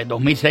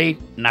 2006,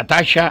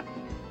 Natasha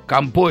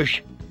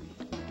Kampusch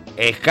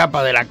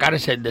escapa de la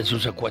cárcel de su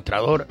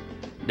secuestrador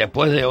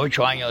después de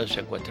 8 años de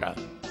secuestrado.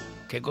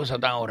 Qué cosa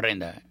tan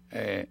horrenda,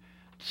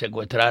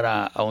 secuestrar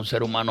a un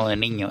ser humano de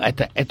niño.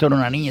 Esto era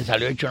una niña y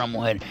salió hecho una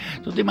mujer.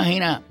 ¿Tú te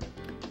imaginas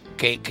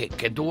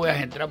que tú vayas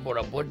a entrar por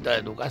la puerta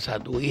de tu casa a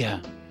tu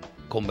hija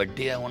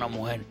convertida en una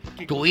mujer?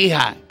 Tu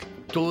hija,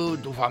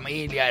 tu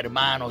familia,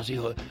 hermanos,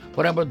 hijos.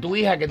 Por ejemplo, tu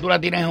hija que tú la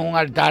tienes en un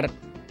altar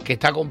que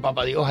está con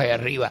Papá Dios ahí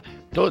arriba.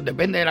 Todo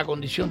depende de la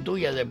condición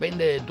tuya,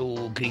 depende de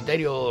tu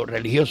criterio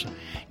religioso.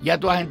 Ya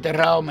tú has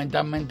enterrado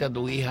mentalmente a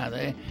tu hija,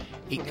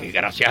 y que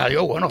gracias a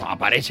Dios, bueno,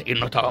 aparece y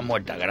no estaba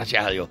muerta,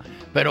 gracias a Dios.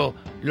 Pero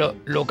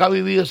lo que ha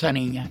vivido esa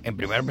niña, en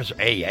primera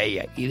persona,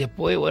 ella, y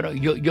después, bueno,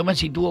 yo me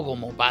sitúo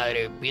como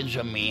padre,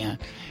 pienso en mi hija.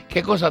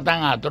 Qué cosa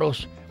tan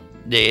atroz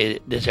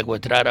de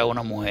secuestrar a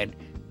una mujer,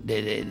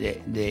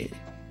 de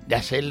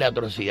hacerle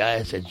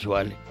atrocidades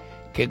sexuales.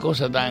 Qué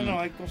cosa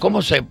tan...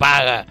 ¿Cómo se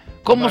paga?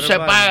 ¿Cómo se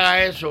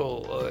paga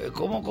eso?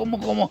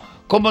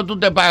 ¿Cómo tú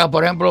te pagas?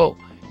 Por ejemplo,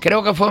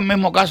 creo que fue el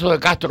mismo caso de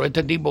Castro,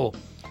 este tipo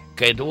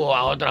que tuvo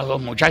a otras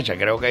 2 muchachas,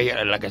 creo que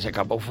ella, la que se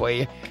escapó fue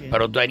ella,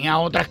 pero tenía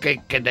otras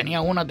que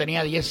tenía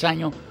 10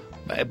 años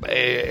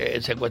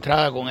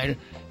secuestrada con él,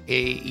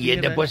 y él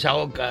después se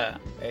ahorca,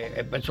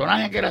 el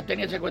personaje que las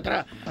tenía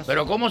secuestradas.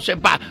 Pero ¿cómo se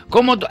paga?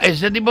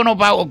 Ese tipo no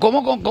paga?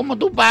 ¿Cómo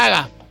tú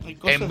pagas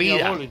en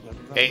vida?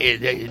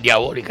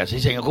 Diabólica, sí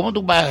señor. ¿Cómo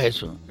tú pagas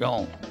eso?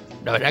 No,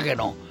 la verdad que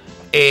no.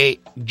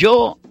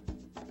 Yo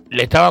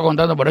le estaba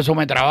contando, por eso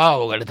me trababa,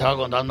 porque le estaba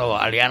contando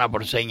a Liana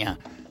por señas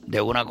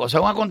de una cosa,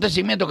 un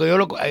acontecimiento que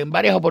en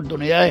varias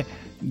oportunidades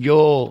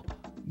yo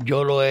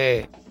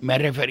me he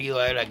referido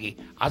a él aquí.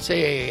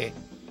 Hace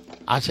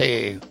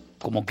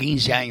como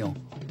 15 años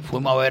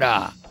fuimos a ver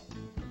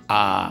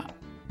a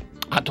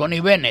Tony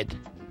Bennett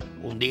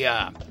un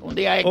día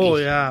X,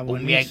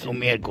 un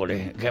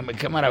miércoles.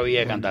 Qué maravilla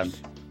de cantante.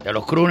 De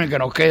los crooners que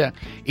nos quedan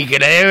y que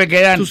le debe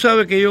quedar. Tú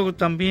sabes que yo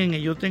también,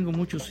 yo tengo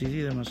muchos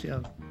CD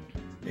demasiado.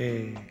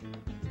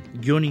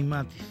 Johnny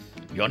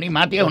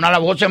Mathis es una de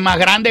las voces más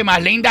grandes y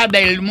más lindas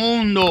del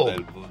mundo.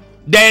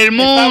 Del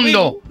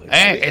mundo.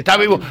 Está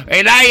vivo.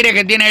 El aire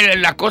que tiene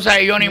las cosas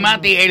de Johnny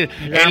Mathis,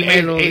 la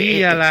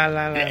melodía,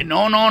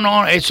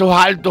 No, esos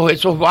altos,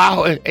 esos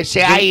bajos,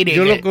 ese aire.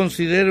 Yo lo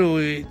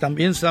considero, y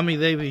también Sammy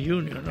Davis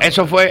Jr., ¿no?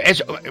 Eso fue,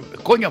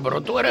 coño,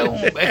 pero tú eres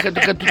es que tú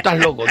estás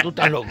loco. Tú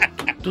estás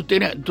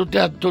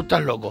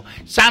loco.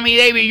 Sammy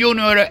Davis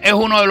Jr. es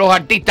uno de los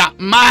artistas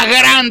más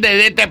grandes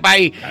de este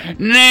país.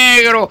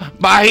 Negro,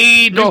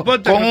 bajito,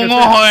 con un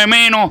ojo de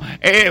menos,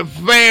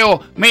 feo.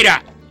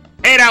 Mira,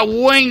 era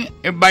buen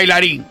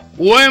bailarín.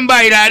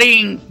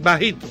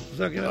 Bajito. O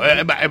sea que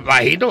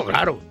bajito,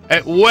 claro.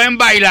 Buen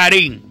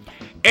bailarín.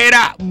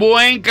 Era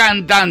buen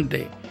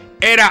cantante.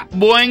 Era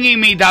buen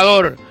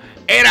imitador.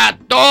 Era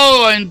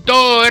todo, en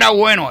todo era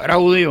bueno. Era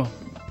judío.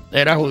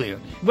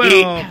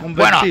 Bueno,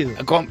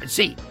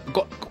 convertido.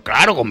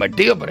 Claro,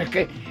 convertido, pero es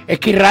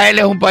que Israel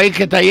es un país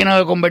que está lleno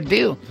de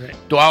convertidos. Sí.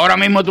 Tú ahora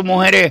mismo, tu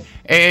mujer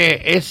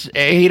es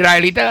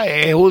israelita,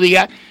 es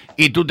judía,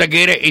 y tú te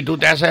quieres, y tú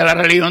te haces de la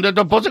religión de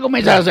tu esposa y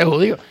comienzas a ser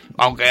judío,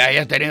 aunque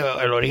hayas tenido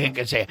el origen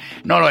que sea.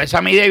 No, lo de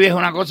Sammy Davis es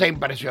una cosa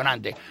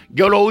impresionante.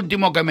 Yo lo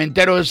último que me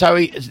entero de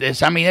Sammy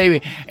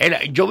Davis,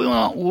 yo vi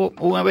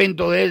un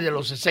evento de él de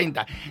los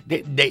 60,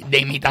 de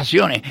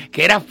imitaciones,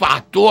 que era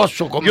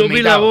fastuoso como yo imitaba.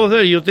 Vi la voz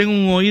de él, yo tengo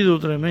un oído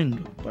tremendo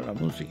para la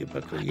música.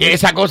 Y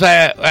esa cosa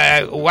de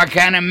What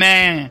Kind of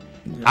Man,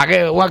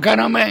 What Kind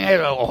of Man,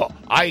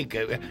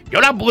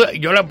 yo la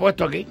he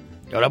puesto aquí.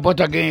 Yo lo he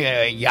puesto aquí,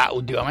 ya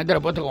últimamente lo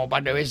he puesto como un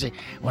par de veces,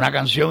 una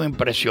canción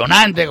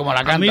impresionante como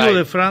la canta. Amigo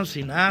de Frank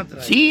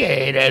Sinatra. Sí,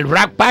 el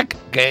Rat Pack,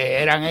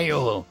 que eran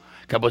ellos,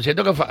 que por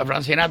cierto que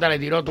Frank Sinatra le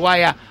tiró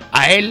toalla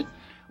a él.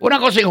 Una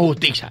cosa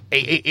injusta,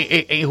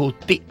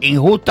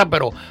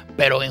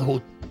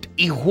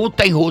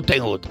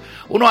 injusta.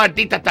 Unos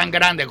artistas tan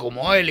grandes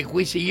como él y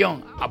Quincy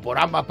Jones, por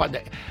ambas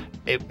partes.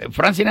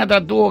 Frank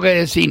Sinatra tuvo que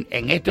decir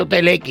en este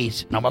Hotel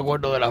X, no me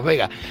acuerdo de Las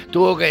Vegas,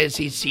 tuvo que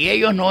decir, si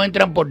ellos no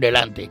entran por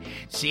delante,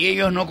 si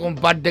ellos no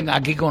comparten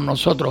aquí con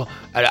nosotros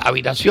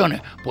habitaciones,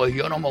 pues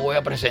yo no me voy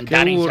a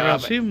presentar. ¿Hubo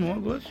racismo?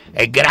 Pues?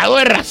 El grado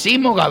de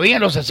racismo que había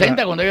en los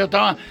 60 cuando ellos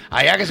estaban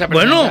allá que se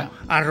presentaban. Bueno,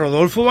 a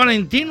Rodolfo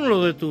Valentino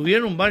lo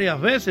detuvieron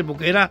varias veces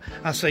porque era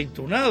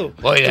aceitunado.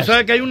 Oiga. Tú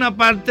sabes que hay una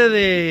parte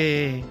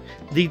de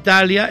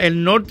Italia,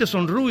 el norte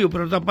son rubios,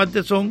 pero otra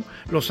parte son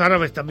los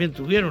árabes también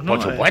tuvieron, ¿no?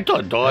 Por supuesto,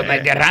 en todo el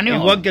Mediterráneo.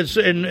 Igual que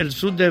en el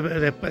sur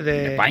de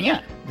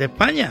España. De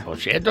España. Por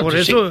cierto. Por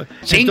eso,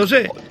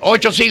 entonces,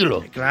 8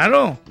 siglos.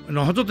 Claro,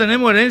 nosotros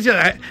tenemos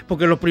herencia,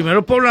 porque los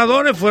primeros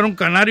pobladores fueron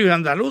canarios y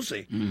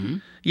andaluces. Uh-huh.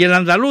 Y el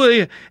andaluz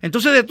dije,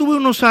 entonces detuve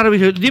unos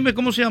árabes y dije, dime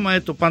cómo se llama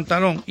esto,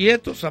 pantalón, y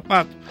esto,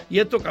 zapatos, y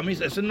esto,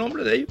 camisa, ese es el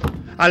nombre de ellos.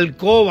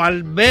 Alcoba,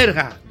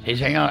 alberja. Sí,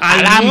 señor.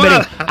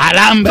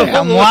 Alambre,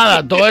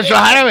 almohada, todo eso es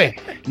árabe.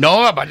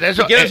 No, aparte de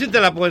eso. Quiero decirte,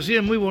 la poesía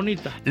es muy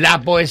bonita.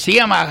 La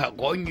poesía más,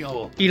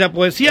 coño. Y la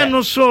poesía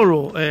no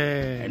solo.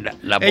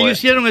 Ellos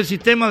hicieron el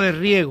sistema de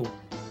riego.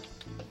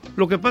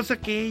 Lo que pasa es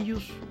que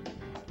ellos,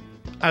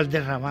 al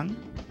derramar,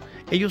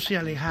 ellos se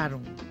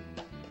alejaron.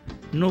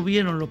 No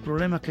vieron los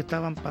problemas que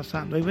estaban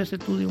pasando. Hay veces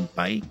tú de un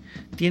país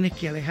tienes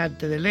que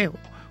alejarte de lejos.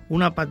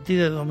 Una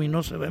partida de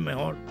dominó se ve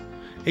mejor.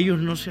 Ellos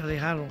no se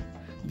alejaron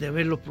de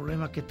ver los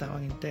problemas que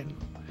estaban internos.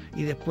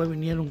 Y después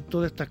vinieron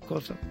todas estas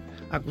cosas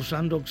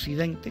acusando a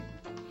Occidente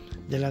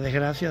de la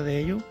desgracia de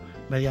ellos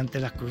mediante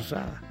las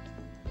cruzadas.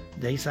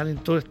 De ahí salen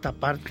toda esta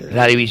parte.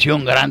 La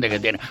división grande que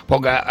tiene.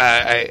 Porque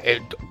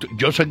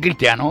yo soy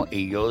cristiano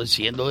y yo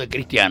siendo de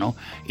cristiano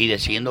y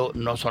diciendo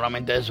no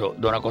solamente eso,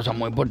 de una cosa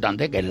muy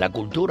importante que es la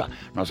cultura.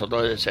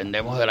 Nosotros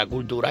descendemos de la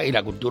cultura y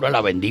la cultura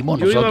la vendimos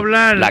yo nosotros. Yo iba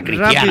a hablar la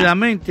cristiana.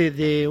 rápidamente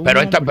de un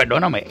Pero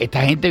perdóname,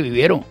 esta gente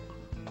vivieron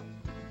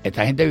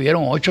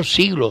 8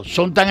 siglos.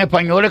 Son tan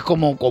españoles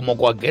como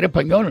cualquier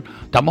español.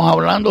 Estamos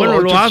hablando de 8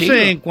 siglos. Bueno, lo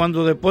hacen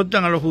cuando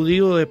deportan a los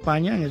judíos de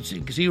España, en el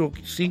siglo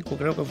V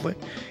creo que fue,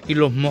 y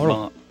los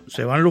moros.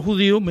 Se van los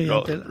judíos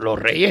mediante los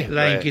reyes.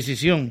 La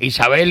Inquisición.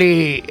 Isabel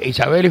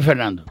y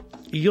Fernando.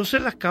 Y yo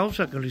sé las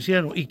causas que lo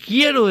hicieron. Y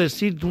quiero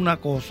decirte una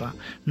cosa,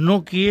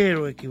 no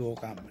quiero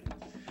equivocarme.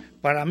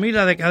 Para mí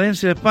la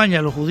decadencia de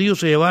España, los judíos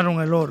se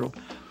llevaron el oro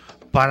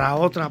para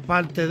otra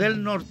parte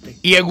del norte.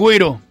 Y el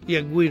güiro.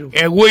 El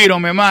güiro,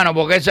 mi hermano,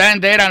 porque esa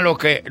gente eran los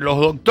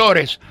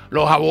doctores,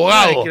 los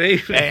abogados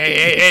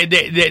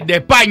de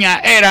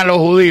España eran los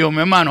judíos, mi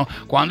hermano.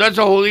 Cuando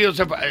esos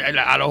judíos,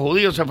 a los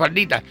judíos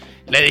sefardistas,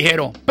 le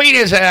dijeron,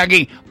 pírense de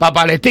aquí, para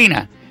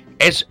Palestina.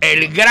 Es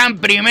el gran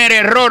primer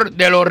error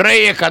de los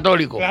reyes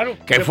católicos. Claro,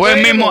 que fue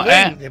el mismo.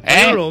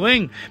 Después lo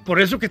ven. Por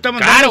eso es que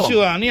estaban dando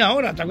ciudadanía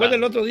ahora. ¿Te acuerdas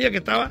el otro día que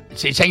estaba?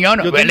 Sí,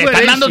 señor. Le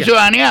están dando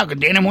ciudadanía, que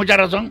tiene mucha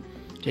razón.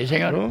 Sí,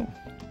 señor. No.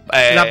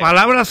 La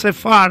palabra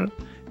Sefar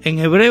en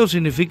hebreo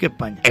significa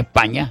España.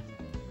 España.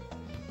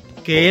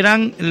 Que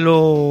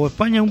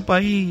España es un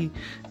país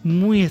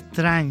muy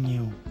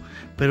extraño,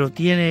 pero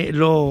tiene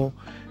los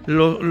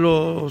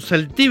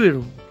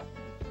celtíberos.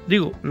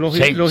 Digo, los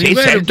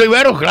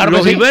ibéricos, claro.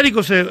 Los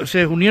ibéricos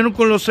se unieron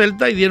con los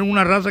celtas y dieron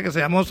una raza que se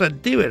llamó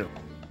celtíbero.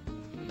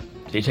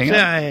 Sí, señor. O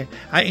sea,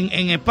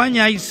 en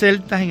España hay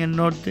celtas en el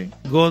norte,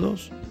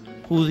 godos,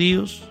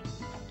 judíos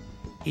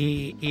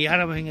y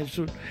árabes en el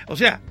sur. O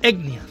sea,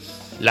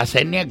 etnias. Las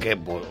etnias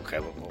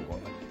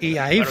y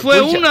ahí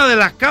fue una de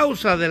las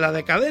causas de la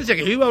decadencia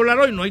que yo iba a hablar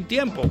hoy, no hay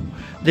tiempo,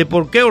 de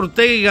por qué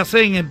Ortega y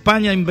Gasset en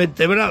España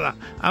invertebrada.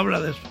 Habla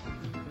de eso.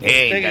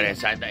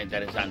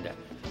 Interesante.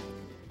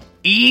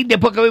 Y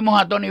después que vimos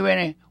a Tony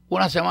Bennett,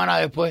 una semana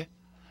después,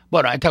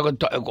 bueno,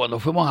 cuando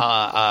fuimos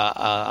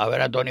a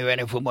ver a Tony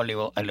Bennett, fuimos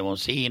en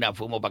limusina,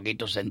 fuimos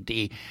Paquito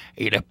Sentí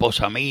y la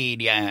esposa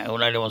Miriam,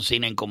 una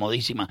limusina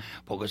incomodísima,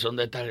 porque son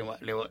de estas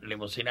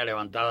limusinas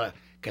levantadas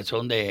que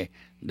son de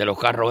los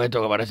carros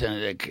estos que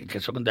parecen que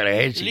son del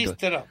ejército.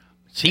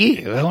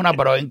 Sí, es una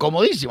pero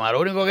incomodísima.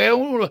 Lo único que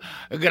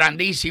es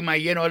grandísima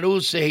y lleno de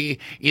luces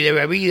y de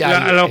bebidas.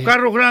 A los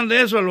carros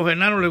grandes, eso a los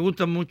enanos les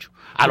gustan mucho.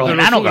 A los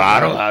enanos,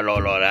 claro,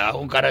 le da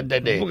un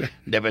carácter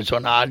de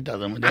persona alta,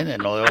 ¿tú me entiendes?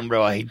 No de hombre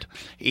bajito.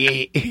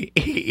 Y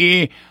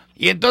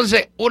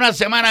entonces, una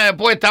semana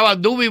después estaba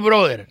Doobie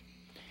Brother.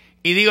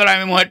 Y digo a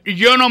mi mujer,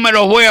 yo no me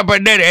los voy a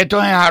perder. Esto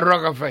es en Hard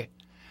Rock Café.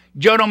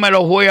 Yo no me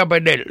los voy a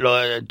perder. Lo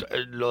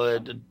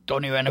de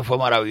Tony Bennett fue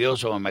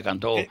maravilloso, me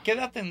encantó. ¿Qué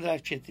edad tendrá?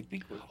 80 y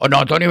pico?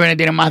 No, Tony Bennett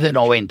tiene más de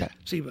 90.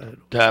 Sí, pero...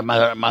 O sea,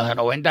 más de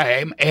 90.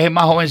 Es el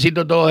más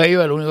jovencito de todos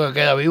ellos, el único que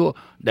queda vivo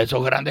de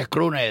esos grandes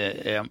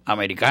crooners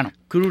americanos.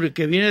 Crooner,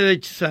 que viene de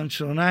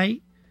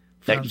Sansonai,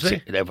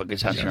 francés. De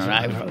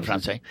Sansonai,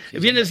 francés. Sí,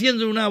 viene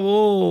siendo una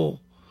voz...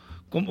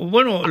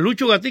 Bueno,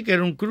 Lucho Gatica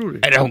era un crooner.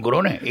 Era un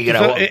crooner y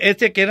grabó.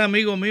 Este que era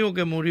amigo mío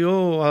que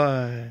murió,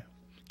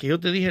 que yo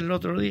te dije el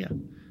otro día,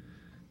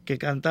 que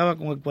cantaba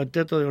con el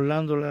cuarteto de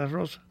Orlando La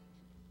Rosa,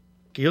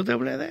 que yo te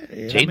hablé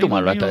de él. Sí, tú me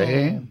hablaste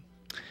de él.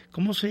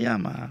 ¿Cómo se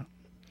llama?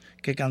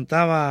 Que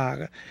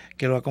cantaba,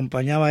 que lo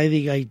acompañaba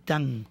Eddy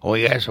Gaitán.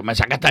 Oye, eso, me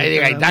sacaste a Eddy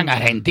Gaitán,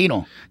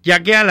 argentino.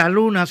 Ya que a la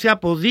luna se ha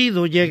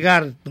podido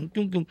llegar.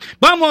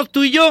 Vamos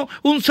tú y yo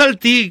un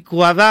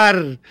saltico a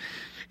dar.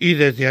 Y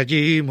desde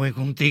allí muy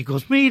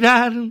junticos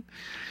mirar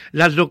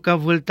las locas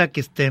vueltas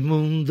que este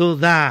mundo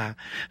da.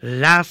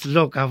 Las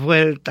locas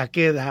vueltas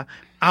que da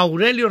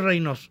Aurelio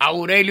Reynoso.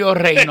 Aurelio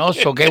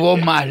Reynoso, qué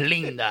voz más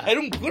linda. Era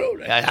un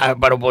crooner.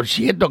 Pero por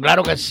cierto,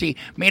 claro que sí.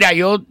 Mira,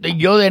 yo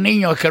de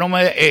niño, es que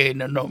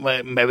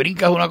me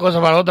brincas una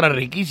cosa para otra,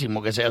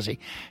 riquísimo que sea así.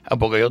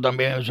 Porque yo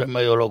también soy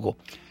medio loco.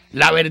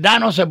 La verdad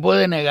no se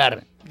puede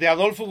negar. De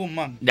Adolfo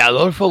Guzmán. De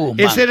Adolfo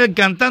Guzmán. Ese era el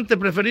cantante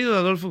preferido de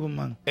Adolfo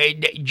Guzmán.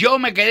 Yo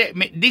me quedé,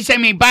 dice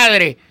mi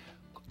padre,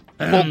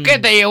 ¿por qué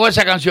te llegó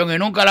esa canción? Y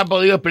nunca la he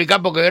podido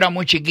explicar porque yo era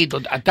muy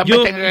chiquito.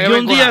 Yo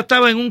un día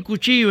estaba en un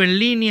cuchillo en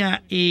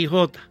línea y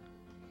J.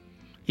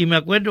 Y me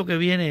acuerdo que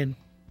viene él.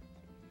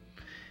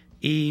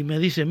 Y me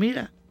dice,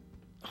 mira,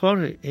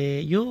 Jorge,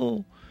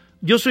 yo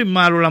soy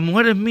malo, las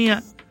mujeres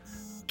mías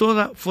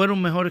todas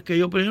fueron mejores que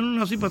yo, pero yo no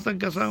nací para estar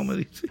casado, me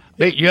dice.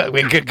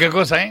 ¿Qué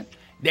cosa, eh?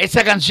 De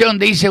esa canción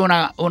dice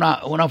una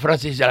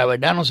frase, dice, la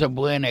verdad no se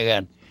puede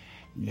negar.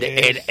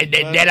 De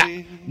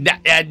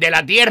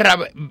la tierra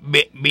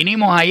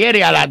vinimos ayer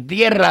y a la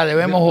tierra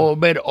debemos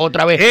volver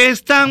otra vez.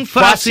 Es tan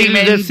fácil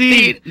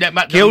decir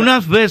que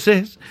unas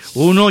veces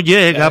uno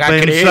llega a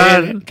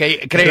pensar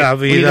que la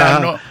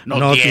vida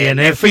no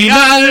tiene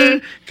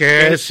final,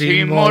 que es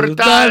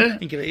inmortal.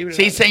 Increíble.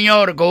 Sí,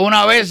 señor, con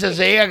una vez se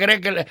llega a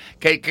creer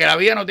que la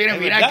vida no tiene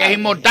final, que es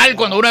inmortal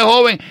cuando uno es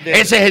joven.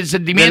 Ese es el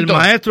sentimiento. El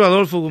maestro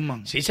Adolfo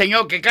Guzmán. Sí,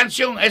 señor, qué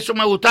canción, eso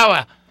me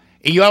gustaba.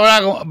 Y yo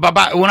hablaba con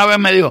papá, una vez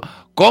me dijo,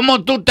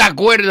 ¿cómo tú te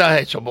acuerdas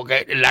de eso?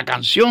 Porque la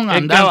canción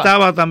andaba... Él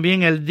cantaba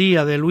también El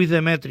Día de Luis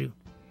Demetrio.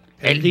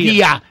 El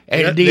día.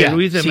 De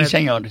Luis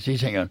Demetrio. Sí,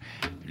 señor.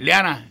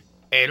 Liana,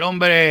 el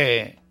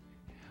hombre...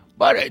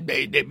 Bueno,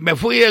 me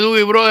fui de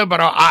Doobie Brothers,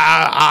 pero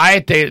a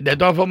este, de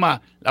todas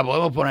formas, la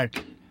podemos poner.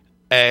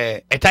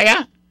 ¿Está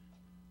ya?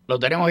 ¿Lo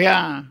tenemos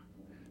ya?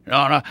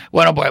 No.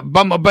 Bueno, pues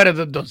vamos,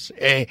 espérate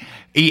entonces.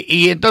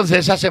 Y entonces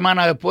esa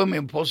semana después mi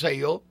esposa y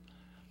yo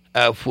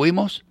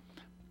fuimos...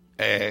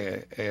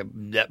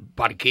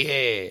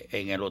 parqué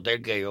en el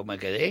hotel que yo me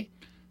quedé,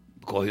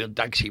 cogí un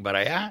taxi para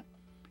allá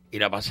y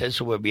la pasé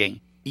súper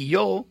bien. Y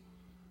yo,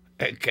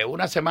 que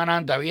una semana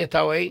antes había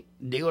estado ahí,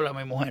 digo a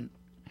mi mujer,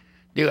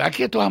 digo,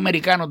 aquí estos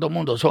americanos, todo el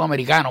mundo son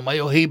americanos,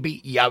 medio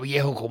hippies y ya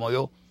viejos como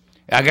yo.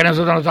 Aquí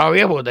nosotros no estaba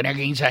viejo porque tenía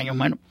 15 años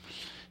menos.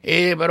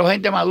 Pero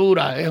gente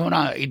madura,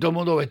 y todo el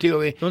mundo vestido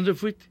bien. ¿Dónde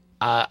fuiste?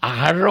 A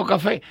Hard Rock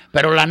Café.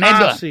 Pero la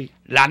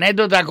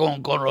anécdota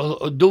con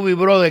los Doobie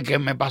Brothers que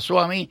me pasó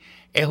a mí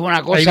es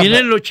una cosa... Ahí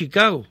vienen los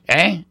Chicago.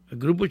 ¿Eh? El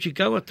grupo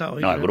Chicago está hoy.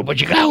 No, el grupo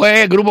Chicago es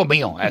el grupo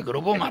mío, es el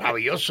grupo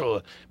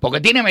maravilloso. Porque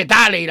tiene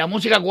metales y la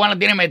música cubana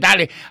tiene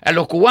metales. A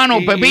los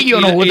cubanos,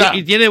 Pepillo, nos gusta.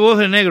 Y tiene voz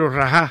de negro,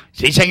 rajá.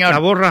 Sí, señor. La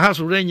voz rajá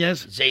sureña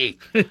es. Sí.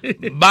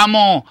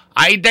 Vamos,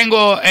 ahí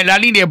tengo en la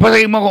línea. Después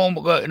seguimos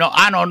con... No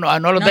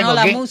lo tengo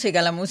aquí.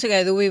 La música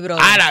de Doobie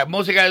Brothers. La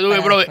música de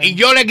Doobie Brothers. Y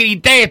yo le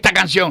grité esta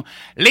canción.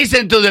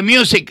 Listen to the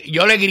music.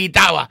 Yo le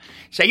gritaba.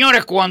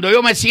 Señores, cuando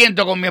yo me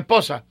siento con mi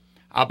esposa,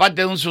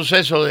 aparte de un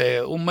suceso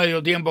de un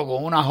medio tiempo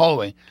con una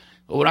joven,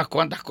 unas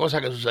cuantas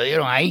cosas que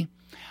sucedieron ahí,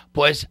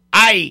 pues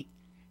ahí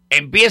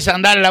empieza a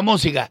andar la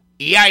música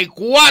y hay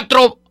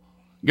 4,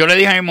 yo le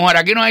dije a mi mujer,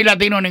 aquí no hay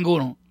latino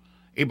ninguno,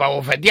 y para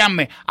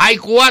bofetearme, hay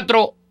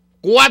 4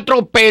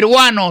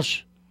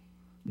 peruanos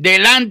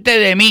delante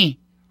de mí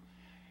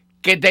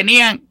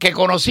que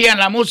conocían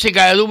la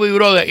música de Doobie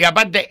Brothers y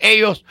aparte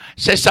ellos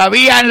se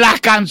sabían las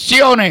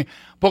canciones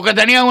porque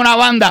tenían una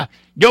banda.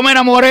 Yo me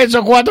enamoré de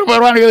esos 4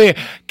 peruanos y yo dije,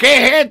 ¿qué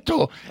es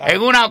esto? Es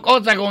una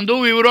cosa con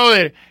Doobie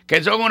Brothers,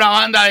 que son una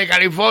banda de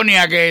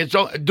California, que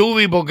son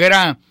Doobie porque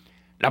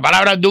la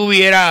palabra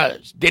Doobie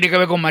tiene que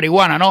ver con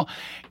marihuana, ¿no?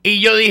 Y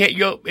yo dije,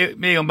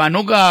 me digo, más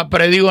nunca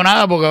predigo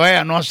nada porque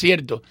vaya, no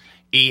acierto.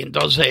 Y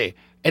entonces,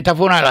 esta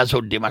fue una de las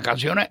últimas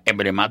canciones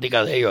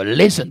emblemáticas de ellos,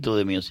 Listen to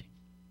the Music.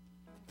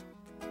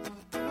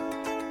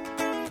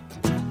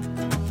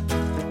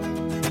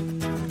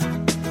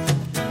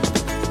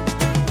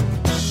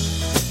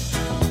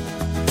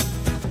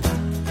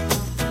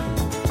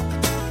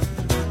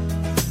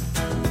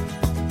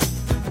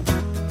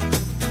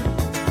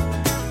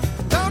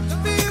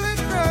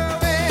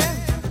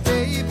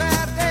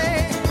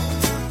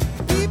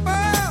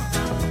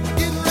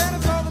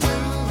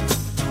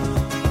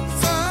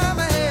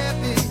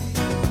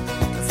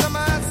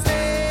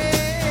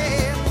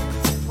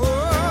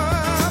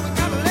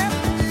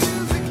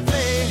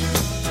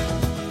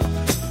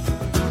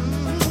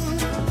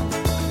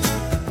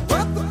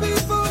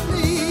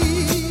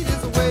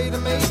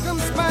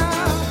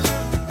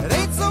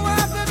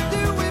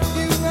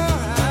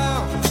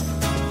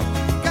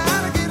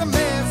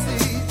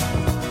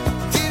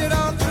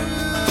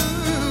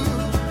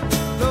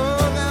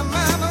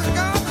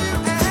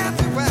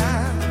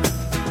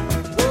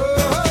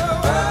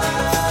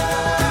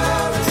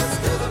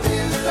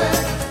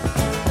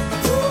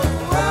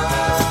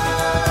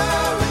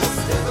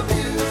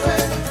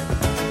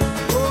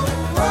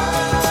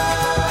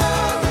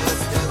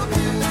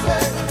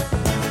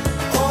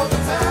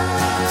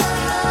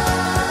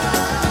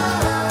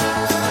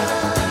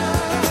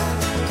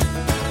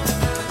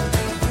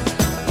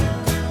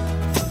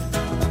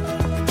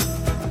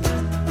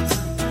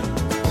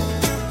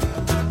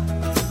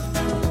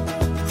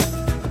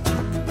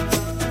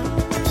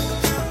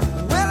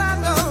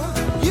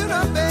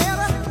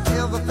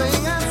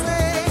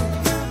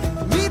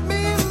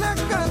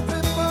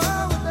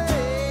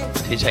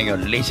 Sí, señor,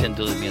 Listen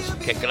to the Music.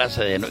 Qué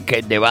clase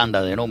de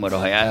banda de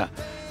números allá,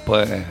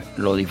 pues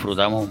lo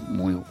disfrutamos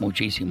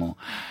muchísimo.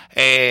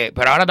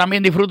 Pero ahora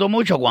también disfruto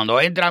mucho cuando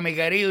entra mi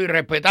querido y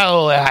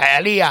respetado de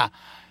Hialeah.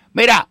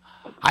 Mira,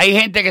 hay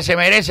gente que se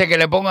merece que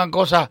le pongan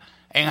cosas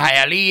en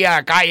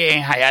Hialeah, calles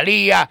en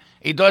Hialeah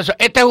y todo eso.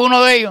 Este es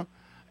uno de ellos.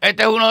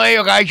 Este es uno de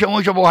ellos que ha hecho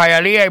mucho por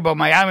Hialeah y por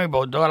Miami y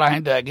por toda la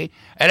gente de aquí.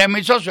 Él es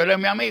mi socio, él es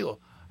mi amigo.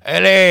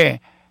 Él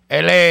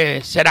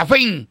es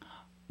Serafín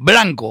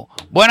Blanco.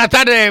 Buenas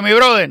tardes, mi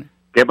brother.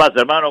 ¿Qué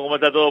pasa, hermano? ¿Cómo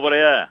está todo por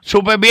allá?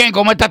 Súper bien,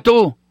 ¿cómo estás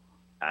tú?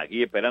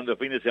 Aquí esperando el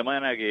fin de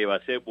semana que va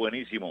a ser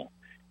buenísimo.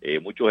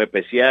 Muchos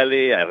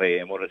especiales,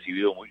 hemos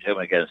recibido mucha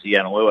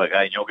mercancía nueva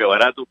acá en Ñoque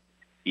Barato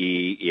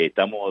y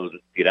estamos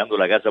tirando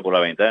la casa por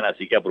la ventana,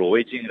 así que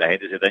aprovechen, la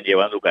gente se están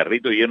llevando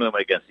carritos llenos de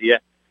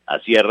mercancía.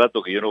 Hacía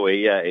rato que yo no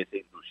veía ese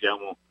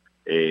entusiasmo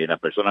en las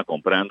personas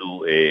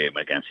comprando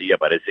mercancía.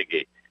 Parece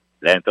que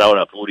le ha entrado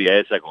la furia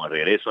esa con el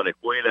regreso a la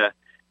escuela.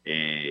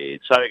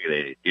 Sabe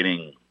que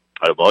tienen,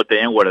 a lo mejor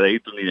tenían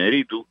guardadito un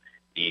dinerito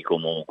y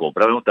como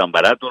compraron tan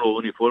barato los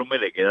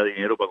uniformes, le queda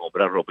dinero para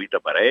comprar ropita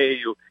para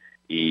ellos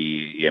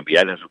y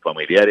enviarle a sus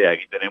familiares.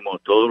 Aquí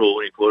tenemos todos los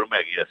uniformes,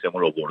 aquí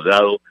hacemos los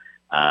bordados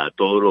a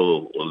todos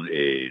los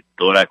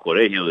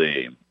colegios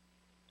de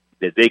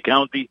Dade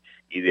County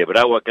y de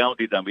Broward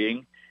County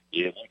también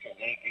y de muchos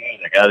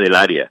de acá del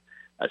área.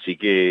 Así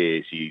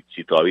que si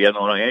todavía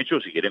no lo han hecho,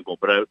 si quieren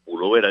comprar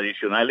pullovers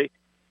adicionales,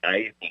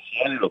 hay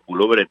especiales. Los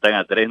pullovers están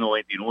a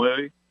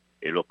 $3.99,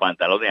 los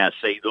pantalones a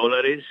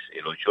 $6,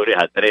 los shorts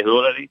a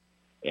 $3.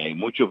 Hay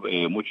mucho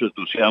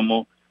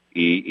entusiasmo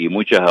y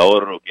muchos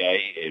ahorros que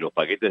hay. Los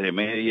paquetes de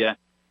media,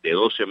 de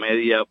 12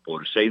 medias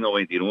por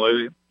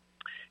 $6.99.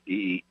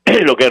 Y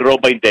lo que es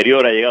ropa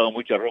interior, ha llegado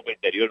mucha ropa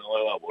interior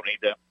nueva,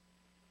 bonita.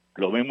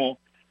 Lo mismo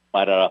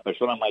para las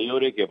personas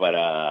mayores que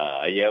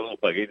ha llegado unos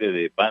paquetes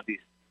de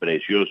panties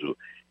preciosos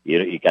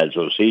y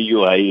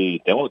calzoncillos. Ahí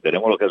tenemos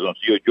los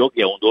calzoncillos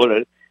jockey a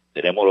 $1.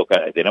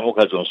 Tenemos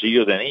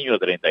calzoncillos de niño a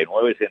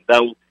 39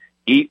 centavos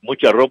y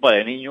mucha ropa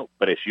de niño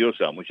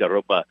preciosa, mucha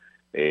ropa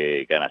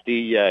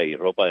canastilla y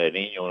ropa de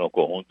niño, unos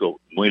conjuntos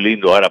muy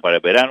lindos ahora para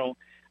el verano.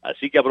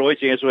 Así que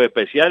aprovechen esos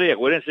especiales y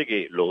acuérdense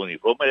que los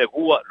uniformes de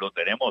Cuba los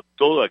tenemos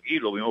todo aquí,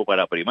 lo mismo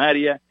para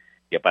primaria,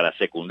 que para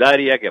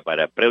secundaria, que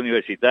para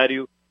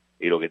preuniversitario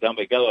y lo que están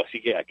becados. Así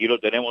que aquí lo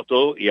tenemos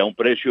todo y a un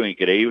precio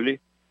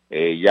increíble.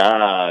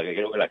 Ya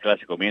creo que las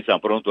clases comienzan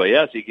pronto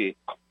allá, así que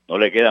no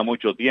le queda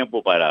mucho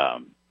tiempo para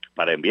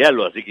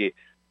enviarlo. Así que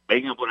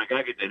vengan por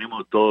acá que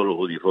tenemos todos los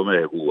uniformes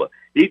de Cuba.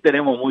 Y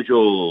tenemos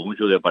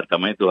muchos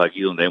departamentos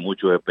aquí donde hay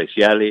muchos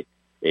especiales.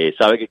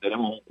 Sabe que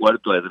tenemos un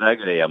cuarto de drag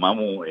que le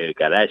llamamos el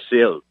garage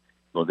sale,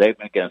 donde hay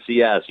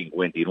mercancía a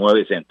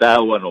 59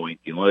 centavos, a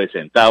 99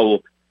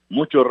 centavos,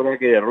 muchos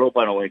raques de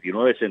ropa a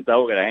 99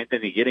 centavos que la gente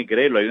ni quiere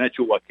creerlo. Hay una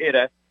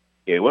chubaquera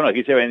que, bueno,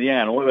 aquí se vendían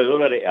a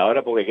 $9,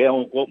 ahora porque quedan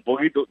un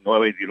poquito,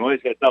 99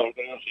 centavos.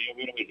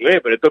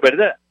 Pero esto es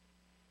verdad.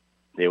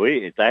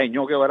 Está en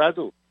Ñoque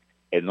Barato,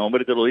 el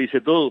nombre te lo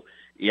dice todo.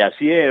 Y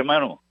así es,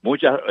 hermano,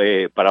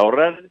 para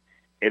ahorrar.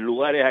 En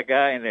lugares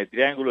acá en el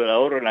Triángulo del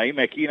Ahorro, en la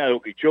misma esquina de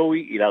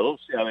Okeechobee y la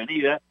 12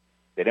 Avenida,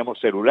 tenemos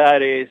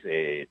celulares,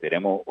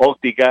 tenemos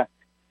óptica,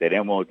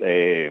 tenemos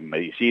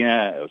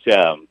medicina, o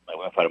sea,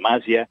 una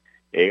farmacia,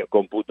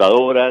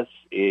 computadoras,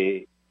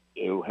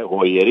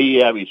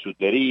 joyería,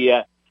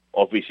 bisutería,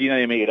 oficina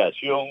de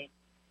inmigración,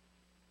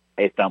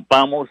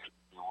 estampamos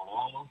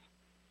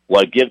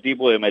cualquier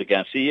tipo de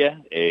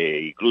mercancía,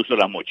 incluso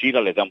las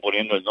mochilas le están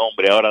poniendo el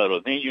nombre ahora de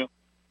los niños,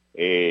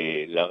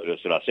 se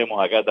lo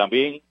hacemos acá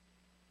también.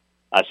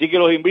 Así que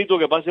los invito a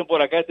que pasen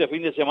por acá este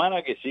fin de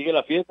semana, que sigue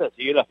la fiesta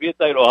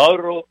de los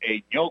ahorros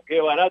en Ñoque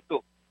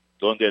Barato,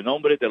 donde el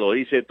nombre te lo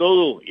dice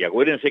todo. Y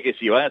acuérdense que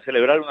si van a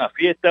celebrar una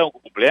fiesta, un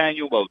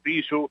cumpleaños, un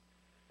bautizo,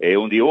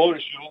 un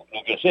divorcio,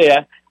 lo que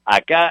sea,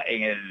 acá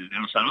en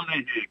los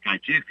salones de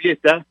Caché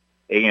Fiesta,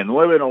 en el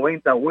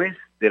 990 West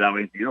de la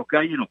 22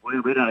 calle, nos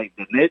pueden ver en la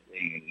internet,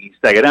 en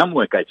Instagram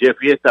o en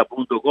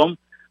cachefiesta.com,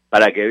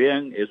 para que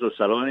vean esos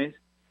salones.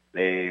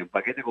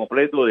 Paquete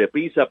completo de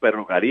pizza,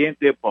 perro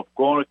caliente,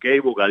 popcorn,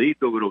 cake,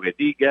 bocadito,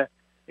 croquetica,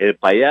 el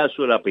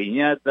payaso, la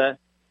piñata,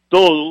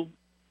 todo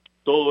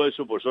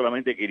eso por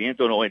solamente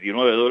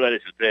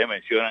 $599. Si ustedes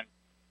mencionan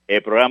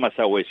el programa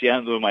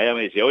Sawesiando en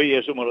Miami, dice, oye,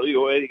 eso me lo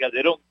dijo Eddy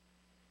Calderón,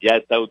 ya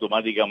está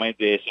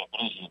automáticamente ese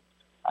precio.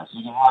 Así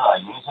que nada,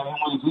 en ese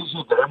mismo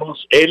edificio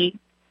tenemos el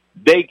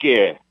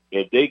daycare,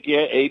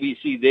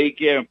 ABC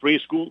Daycare and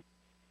Preschool,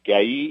 que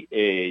ahí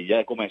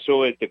ya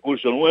comenzó este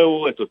curso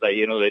nuevo. Esto está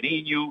lleno de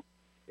niños,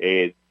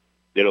 de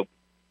lo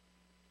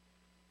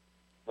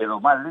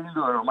más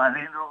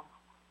lindo,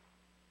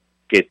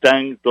 que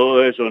están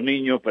todos esos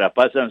niños, pero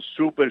pasan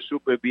súper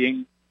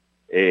bien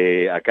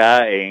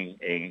acá en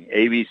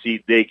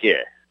ABC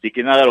Daycare. Así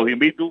que nada, los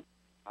invito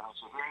a que nos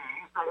chequen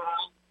en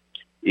Instagram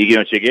y que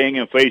nos chequen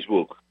en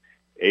Facebook,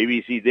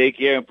 ABC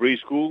Daycare and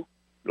Preschool.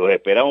 Los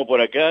esperamos por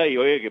acá y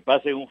oye, que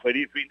pasen un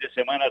feliz fin de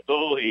semana a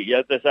todos y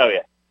ya te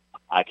sabes,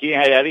 aquí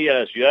en Jayalía,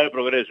 la ciudad del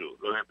progreso.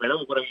 Los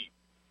esperamos por aquí.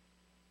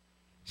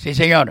 Sí,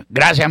 señor.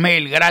 Gracias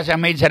mil,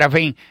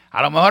 Serafín.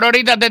 A lo mejor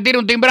ahorita te tiro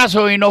un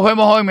timbrazo y nos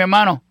vemos hoy, mi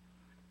hermano.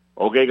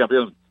 Ok,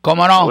 campeón.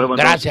 ¿Cómo no?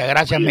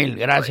 Gracias mil.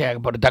 Gracias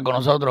por estar con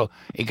nosotros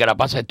y que la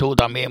pases tú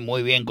también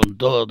muy bien con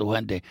toda tu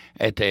gente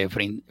este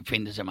fin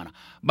de semana.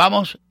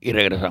 Vamos y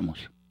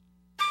regresamos.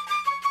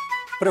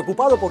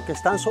 ¿Preocupado porque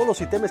están solos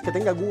y temes que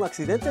tengan algún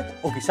accidente?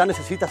 ¿O quizá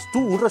necesitas tú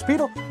un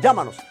respiro?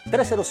 Llámanos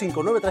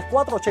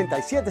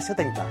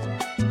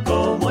 305-934-8770.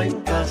 Como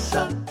en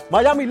casa.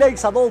 Miami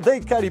Lakes Adult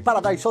Daycare y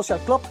Paradise Social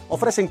Club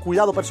ofrecen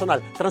cuidado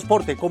personal,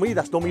 transporte,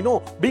 comidas,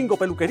 dominó, bingo,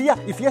 peluquería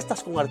y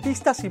fiestas con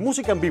artistas y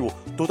música en vivo.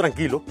 Tú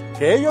tranquilo,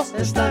 que ellos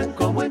están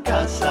como en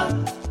casa.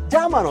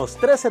 Llámanos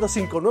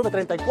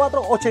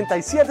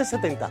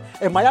 305-934-8770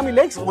 en Miami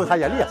Lakes o en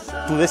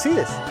Hialeah. Tú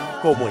decides,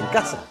 como en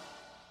casa.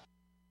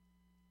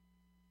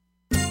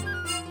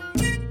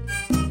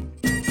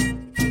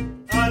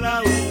 A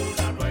la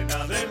una no hay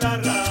nada en la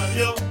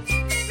radio.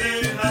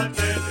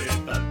 Déjate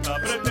de tanta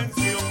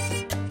pretensión.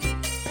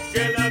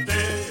 Quédate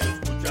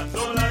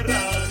escuchando la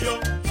radio,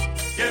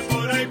 que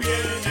por ahí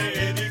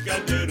viene Eddy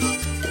Calderón.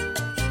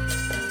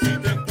 Si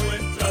te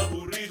encuentras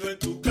aburrido en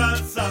tu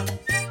casa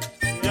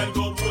y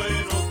algo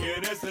bueno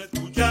quieres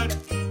escuchar,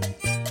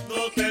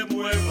 no te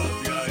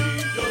muevas de ahí.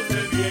 Yo sé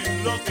bien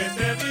lo que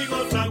te digo,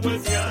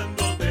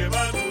 Sawesiando te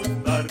va a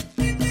gustar.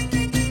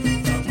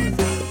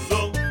 Sawesiando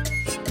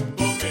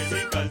con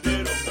Eddy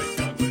Calderón,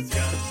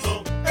 Sawesiando,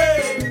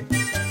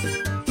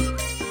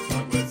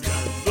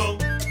 Sawesiando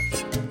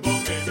con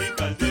Eddy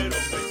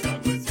Calderón,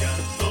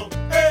 Sawesiando,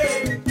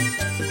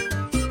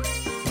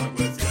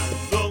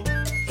 Sawesiando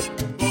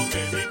con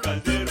Eddy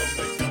Calderón,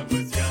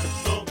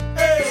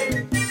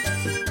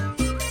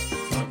 Sawesiando,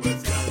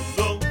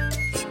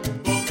 Sawesiando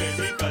con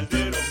Eddy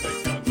Calderón,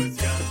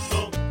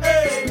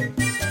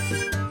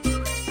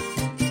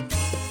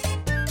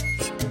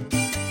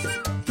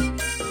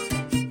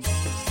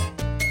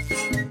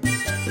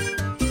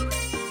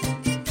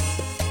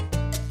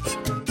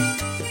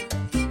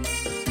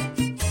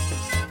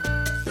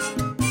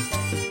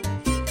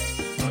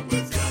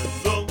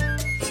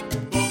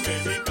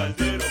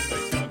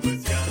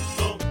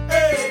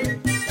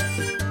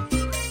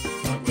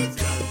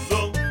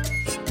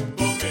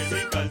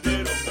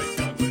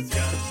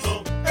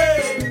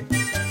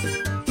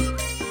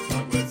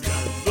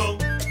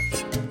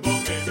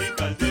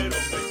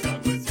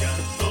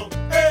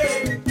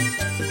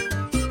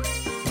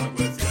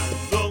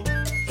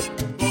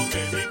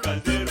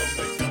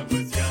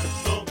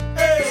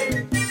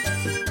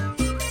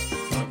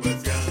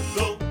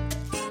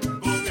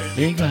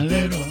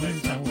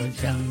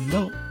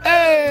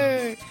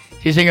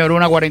 Sí, señor,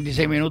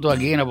 1:46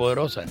 aquí en La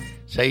Poderosa,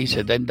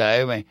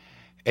 670 AM.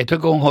 Estoy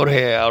con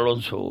Jorge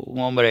Alonso,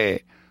 un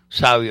hombre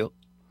sabio,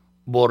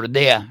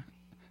 bordea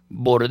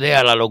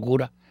la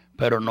locura,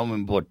 pero no me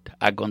importa.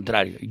 Al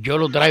contrario, yo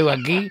lo traigo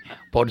aquí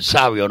por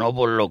sabio, no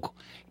por loco.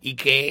 Y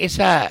que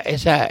esa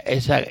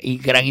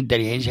gran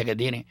inteligencia que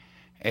tiene,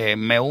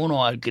 me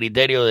uno al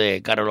criterio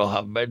de Carlos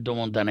Alberto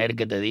Montaner,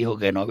 que te dijo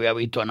que no había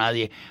visto a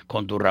nadie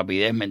con tu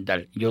rapidez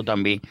mental. Yo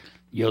también.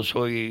 Yo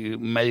soy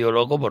medio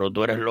loco, pero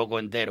tú eres loco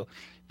entero.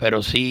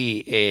 Pero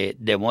sí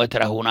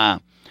demuestras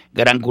una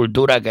gran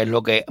cultura, que es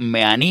lo que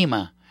me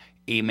anima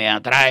y me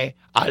atrae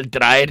al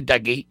traerte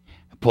aquí,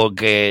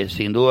 porque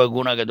sin duda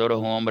alguna que tú eres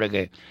un hombre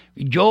que...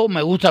 Yo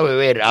me gusta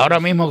beber. Ahora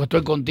mismo que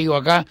estoy contigo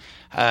acá,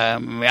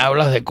 me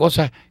hablas de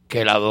cosas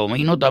que la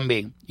domino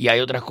también, y hay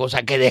otras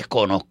cosas que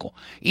desconozco.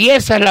 Y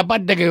esa es la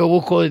parte que yo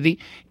busco de ti,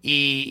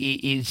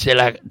 y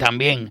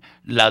también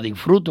la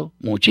disfruto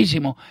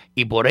muchísimo,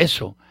 y por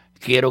eso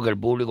quiero que el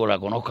público la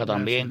conozca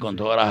también, con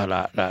todas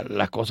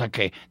las cosas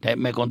que...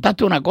 Me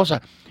contaste una cosa,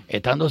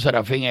 estando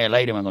Serafín en el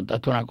aire, me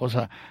contaste una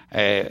cosa,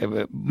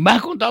 me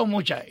has contado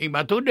muchas,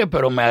 imaturas,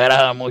 pero me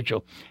agrada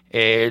mucho.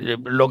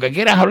 Lo que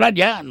quieras hablar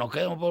ya, nos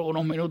quedan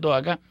unos minutos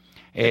acá.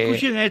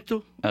 Escuchen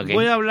esto, okay.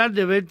 Voy a hablar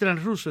de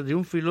Bertrand Russell, de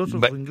un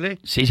filósofo inglés.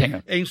 Sí,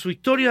 señor. En su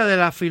historia de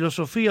la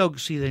filosofía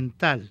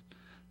occidental,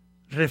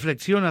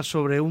 reflexiona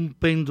sobre un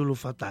péndulo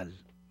fatal,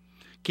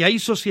 que hay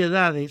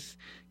sociedades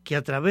que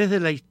a través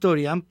de la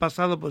historia han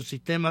pasado por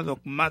sistemas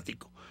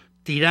dogmáticos,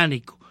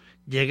 tiránicos,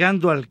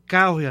 llegando al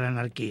caos y a la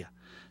anarquía.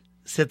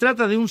 Se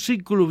trata de un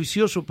círculo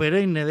vicioso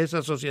perenne de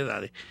esas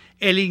sociedades.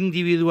 El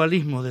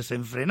individualismo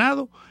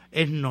desenfrenado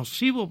es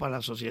nocivo para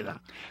la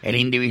sociedad. El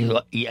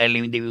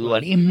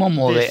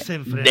individualismo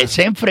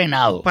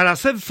desenfrenado. Para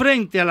hacer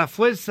frente a las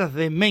fuerzas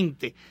de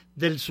mente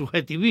del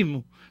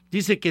subjetivismo,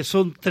 dice que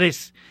son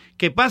tres,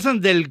 que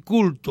pasan del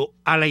culto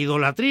a la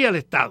idolatría al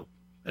Estado.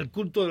 El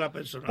culto de la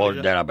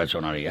personalidad. De la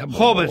personalidad.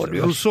 Hobbes,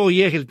 Rousseau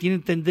y Hegel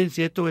tienen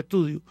tendencia a estos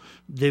estudios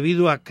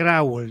debido a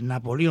Cromwell,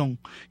 Napoleón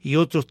y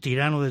otros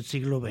tiranos del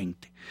siglo XX.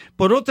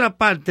 Por otra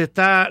parte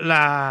está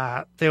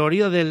la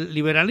teoría del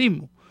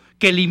liberalismo,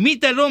 que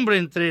limita el hombre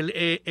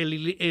entre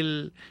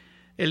el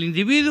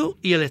individuo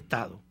y el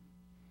Estado,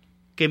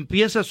 que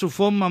empieza su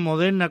forma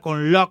moderna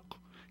con Locke,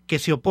 que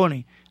se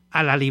opone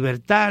a la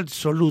libertad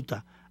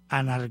absoluta,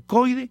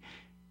 anarcoide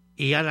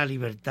y a la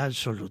libertad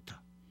absoluta.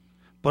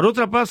 Por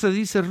otra parte,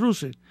 dice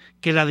Russell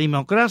que la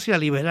democracia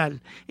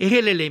liberal es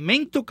el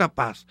elemento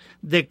capaz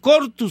de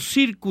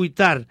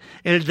cortocircuitar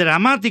el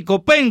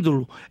dramático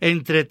péndulo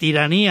entre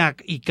tiranía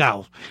y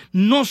caos.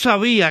 No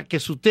sabía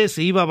que su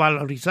tesis iba a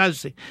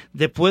valorizarse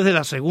después de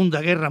la Segunda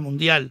Guerra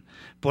Mundial.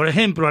 Por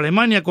ejemplo,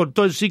 Alemania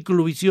cortó el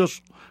círculo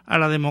vicioso a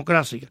la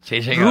democracia.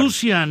 Sí, señor.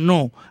 Rusia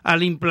no,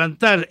 al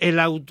implantar el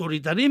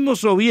autoritarismo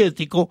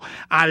soviético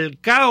al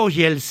caos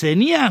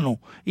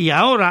yeltsiniano y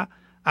ahora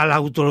al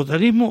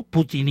autoritarismo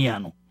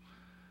putiniano.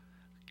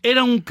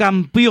 era un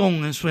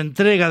campeón en su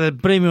entrega del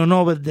Premio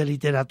Nobel de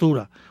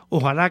Literatura.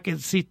 Ojalá que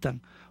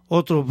existan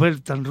otros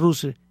Bertrand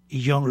Russell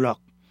y John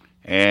Locke.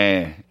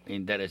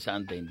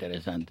 Interesante.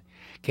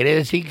 Quiere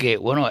decir que,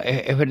 bueno,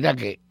 es verdad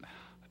que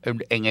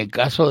en el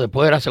caso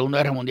después de la Segunda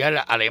Guerra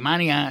Mundial,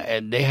 Alemania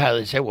deja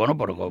de ser, bueno,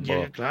 por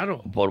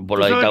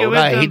la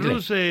dictadura de Hitler.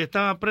 Russell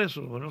estaba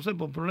preso, no sé,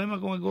 por problemas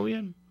con el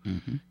gobierno.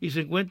 Y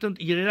se encuentra,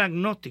 y él era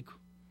agnóstico.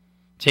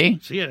 ¿Sí?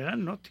 Sí, él era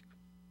agnóstico.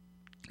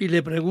 Y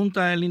le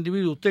pregunta al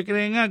individuo, ¿usted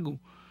cree en algo?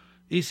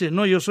 Y dice,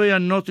 no, yo soy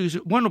agnóstico. Y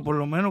dice, bueno, por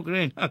lo menos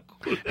cree en algo.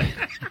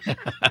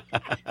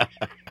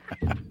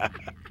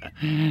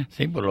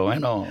 Sí, por lo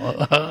menos.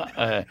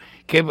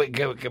 ¿Qué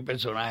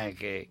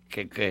personaje?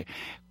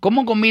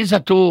 ¿Cómo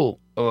comienzas tú?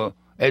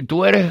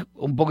 Tú eres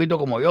un poquito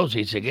como yo,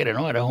 si se quiere,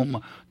 ¿no? Eres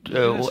un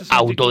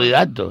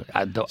autodidacto.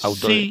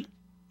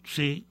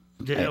 Sí.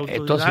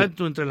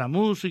 Autodidacto entre la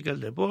música, el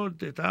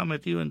deporte, estaba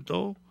metido en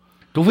todo.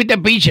 Tú fuiste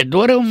pitcher,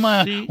 tú eres un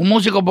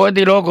músico poeta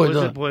y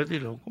loco. Poeta y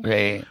loco.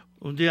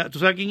 Un día, ¿tú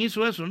sabes quién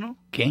hizo eso, no?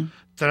 ¿Quién?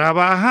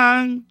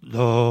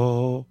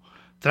 Trabajando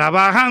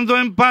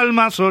en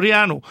Palma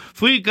Soriano,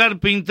 fui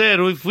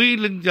carpintero y fui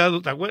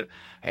limpiador, ¿te acuerdas?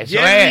 Eso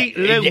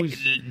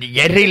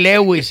Jerry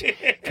Lewis,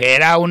 que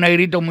era un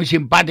negrito muy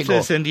simpático,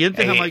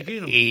 descendiente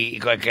jamaiquino, y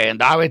que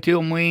andaba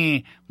vestido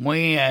muy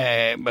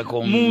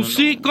con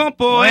músico,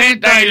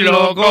 poeta y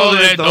loco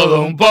de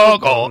todo un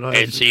poco.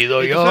 He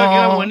sido yo. ¿Sabes que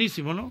era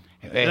buenísimo, no?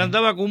 Él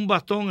andaba con un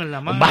bastón en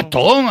la mano. Un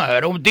bastón,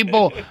 era un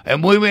tipo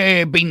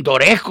muy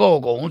pintoresco,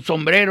 con un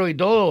sombrero y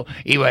todo,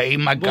 y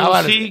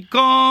marcaba.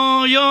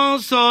 Músico yo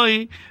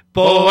soy,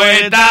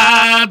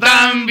 poeta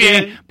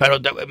también.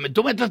 Pero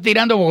tú me estás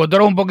tirando, porque tú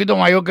eres un poquito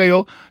mayor que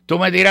yo, tú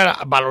me tiras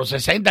para los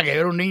 60, que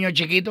yo era un niño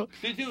chiquito.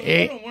 Sí.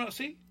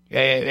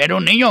 Era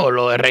un niño,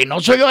 lo de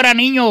Reynoso yo era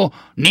niño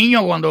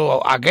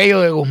cuando aquello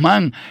de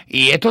Guzmán,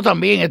 y esto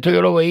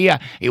yo lo veía,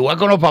 igual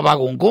con los papás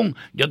Cuncún.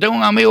 Yo tengo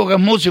un amigo que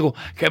es músico,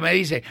 que me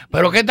dice,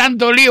 pero qué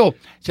tanto lío,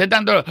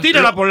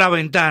 tírala por la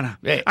ventana,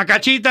 a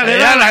Cachita le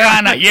da la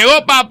gana.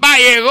 Llegó papá,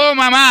 llegó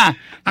mamá,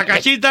 a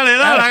Cachita le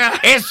da la gana.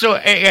 Eso,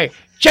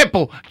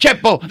 Chepo,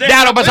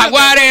 déjalo pasar,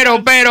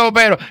 guarero, pero,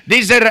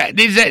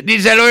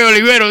 dice Eloy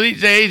Olivero,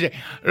 dice,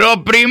 los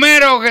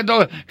primeros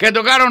que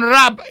tocaron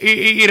rap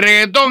y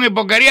reggaetón y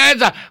porquería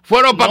esa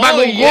fueron papá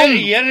Cuncún.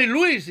 Y Jerry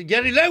Lewis.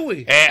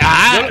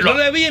 Yo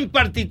le vi en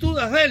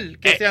partituras de él,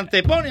 que se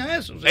anteponen a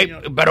eso,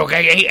 señor. Pero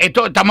que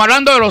estamos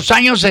hablando de los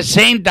años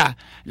 60,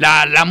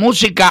 la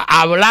música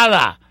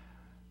hablada,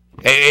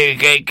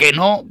 que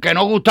no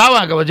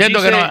gustaba, que por cierto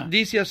que no.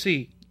 Dice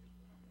así,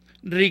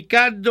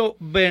 Ricardo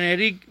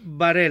Beneric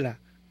Varela,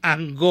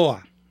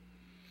 Angoa.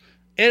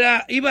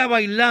 Iba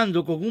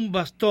bailando con un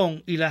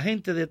bastón y la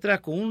gente detrás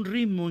con un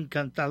ritmo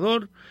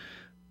encantador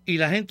y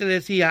la gente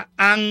decía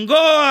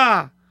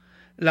 ¡Angoa!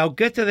 La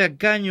orquesta de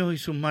Arcaños y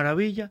sus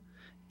maravillas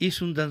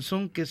hizo un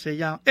danzón que se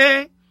llama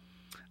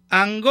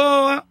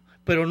Angoa,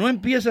 pero no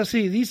empieza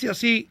así, dice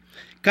así,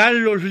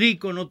 Carlos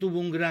Rico no tuvo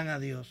un gran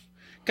adiós.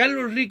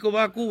 Carlos Rico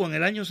va a Cuba en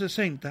el año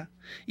 60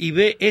 y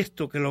ve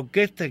esto, que la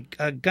orquesta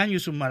Arcaño y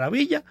sus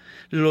maravillas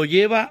lo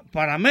lleva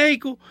para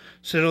México,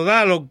 se lo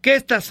da a la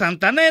orquesta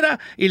santanera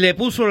y le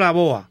puso la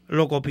boa,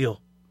 lo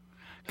copió.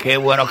 Qué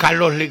bueno,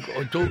 Carlos Rico.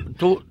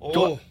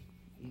 Tú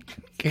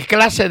 ¿qué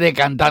clase de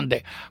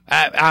cantante?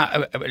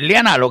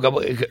 Liana, lo que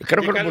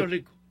creo que Carlos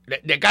Rico.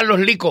 De Carlos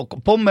Rico,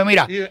 ponme,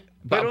 mira.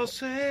 Pero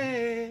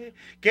sé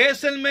que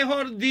es el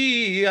mejor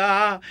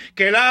día,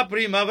 que la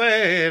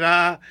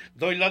primavera.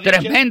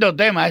 Tremendo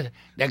tema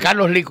de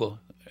Carlos Rico.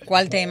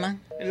 ¿Cuál tema?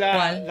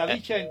 La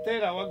dicha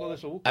entera o algo de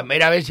eso.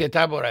 Mira a ver si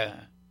está por ahí.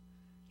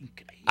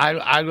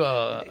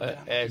 Algo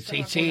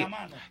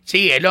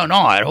sí, era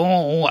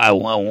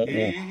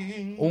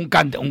un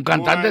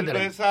cantante.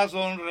 Empieza a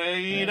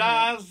sonreír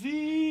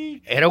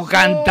así. Era un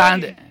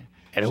cantante.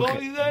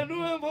 Soy de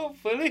nuevo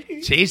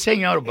feliz. Sí,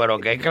 señor, pero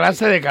qué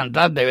clase de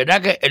cantante.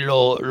 Verdad que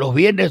los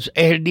viernes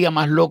es el día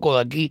más loco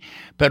de aquí,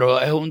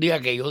 pero es un día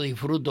que yo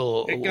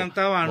disfruto. Él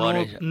cantaba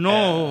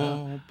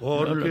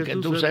porque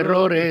tus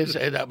errores,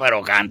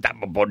 pero canta,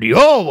 por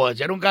Dios,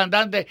 ser un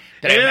cantante.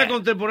 Él era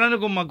contemporáneo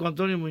con Marco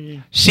Antonio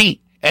Muñiz.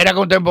 Sí, era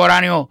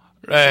contemporáneo.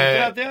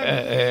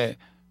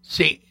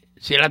 Sí,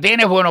 si la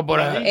tienes, bueno,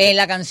 por ahí.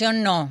 La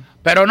canción no.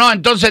 Pero no,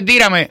 entonces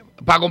tírame,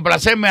 para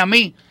complacerme a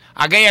mí,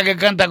 aquella que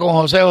canta con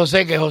José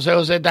José, que José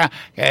José está,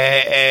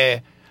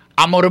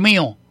 Amor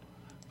Mío,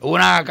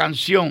 una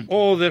canción.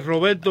 De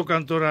Roberto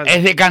Cantoral.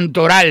 Es de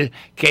Cantoral,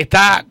 que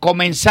está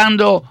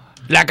comenzando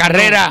la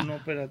carrera. No,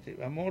 espérate,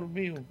 Amor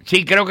Mío.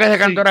 Sí, creo que es de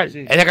Cantoral.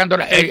 Sí. Es de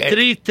Cantoral. El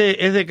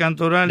Triste es de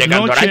Cantoral. De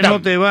Noche Cantoral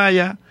no te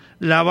vaya,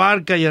 La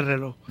barca y el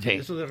reloj. Sí.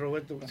 Eso de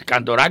Roberto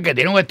Cantoral, que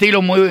tiene un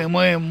estilo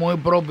muy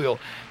propio.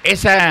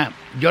 Esa,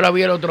 yo la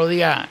vi el otro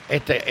día,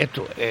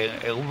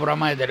 en un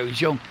programa de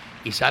televisión,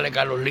 y sale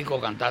Carlos Rico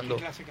cantando.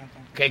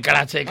 ¿Qué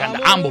clase de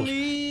cantante? Ambos.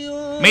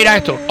 Mira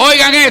esto.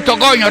 Oigan esto,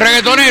 coño,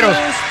 reggaetoneros.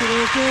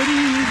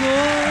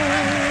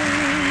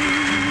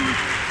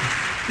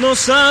 No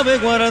sabe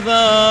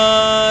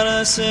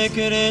guardar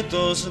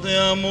secretos de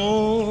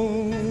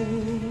amor.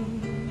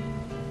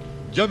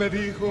 Ya me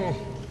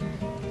dijo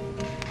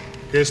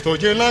que estoy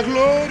en la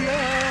gloria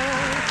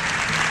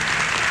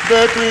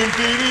de tu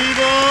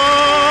intimidad.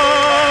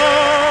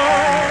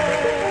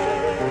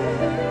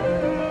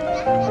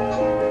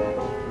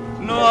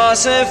 No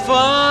hace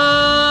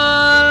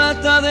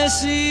falta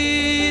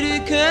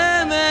decir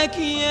que me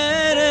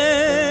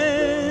quieres,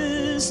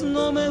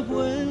 no me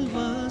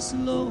vuelvas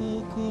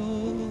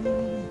loco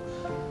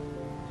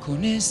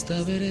con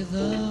esta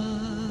verdad.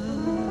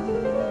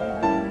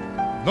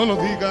 No lo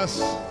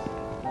digas,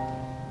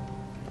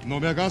 no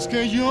me hagas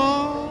que llore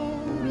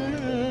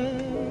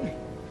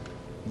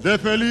de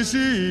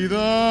felicidad.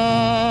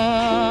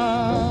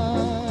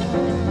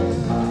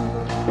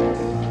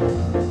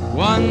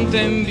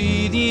 Cuánta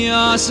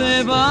envidia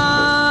se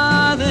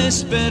va a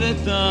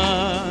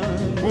despertar.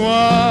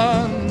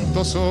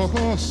 Cuántos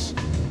ojos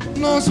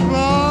nos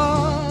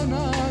van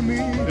a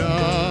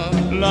mirar.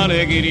 La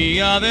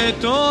alegría de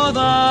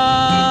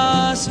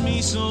todas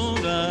mis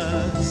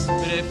horas,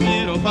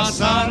 prefiero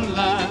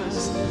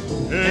pasarlas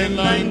en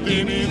la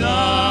intimidad.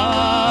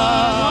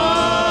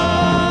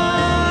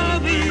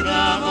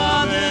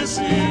 Olvidaba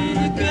decir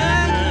que te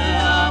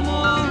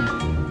amo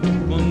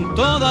con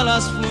todas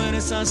las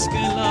fuerzas que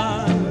el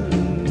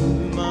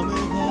alma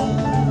me da.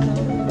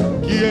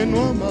 Quien no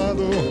ha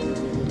amado,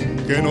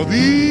 que no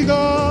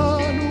diga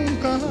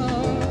nunca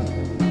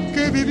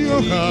que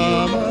vivió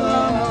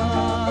jamás.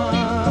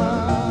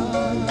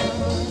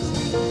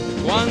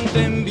 Cuánta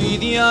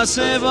envidia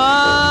se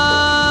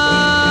va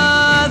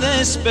a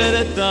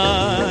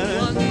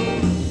despertar.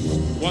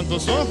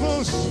 Cuántos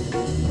ojos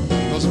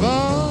nos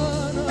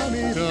van a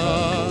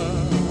mirar.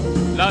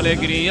 La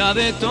alegría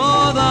de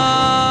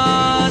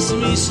todas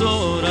mis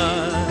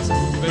horas,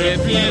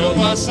 prefiero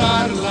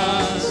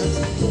pasarlas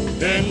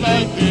en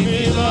la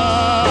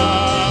intimidad.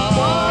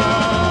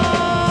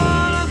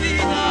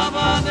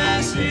 Olvidaba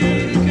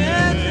decir que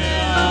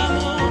te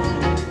amo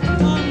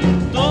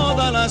con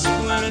todas las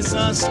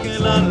fuerzas que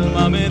el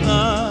alma me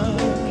da.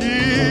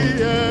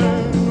 Quien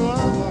no ha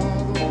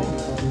amado,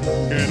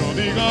 que no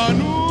diga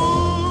nunca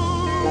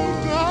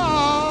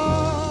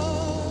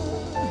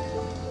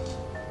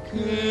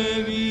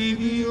que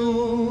vivió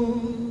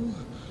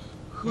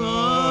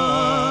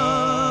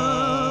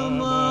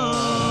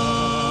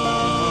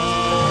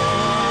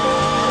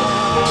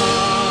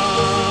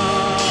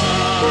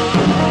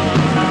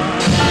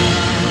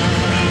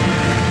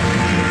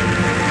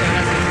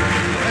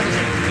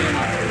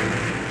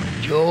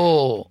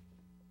Yo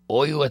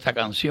oigo esta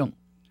canción,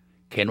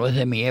 que no es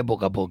de mi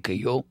época, porque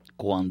yo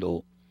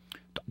cuando...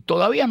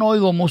 Todavía no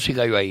oigo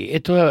música yo ahí.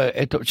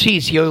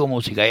 Sí oigo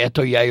música. Ya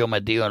estoy yo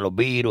metido en los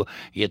virus,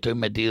 y estoy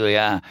metido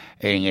ya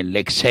en el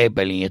Led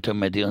Zeppelin, y estoy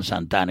metido en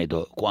Santana y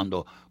todo.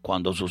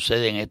 Cuando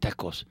suceden estas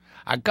cosas.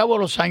 Al cabo de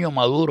los años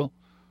maduro,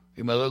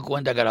 y me doy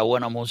cuenta que la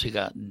buena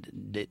música,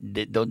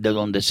 de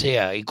donde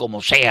sea y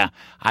como sea,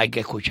 hay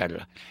que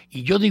escucharla.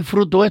 Y yo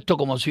disfruto esto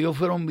como si yo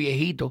fuera un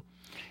viejito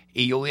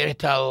y yo hubiera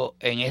estado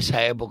en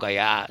esa época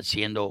ya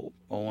siendo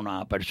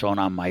una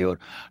persona mayor.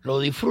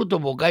 Lo disfruto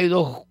porque hay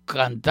dos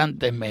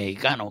cantantes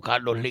mexicanos,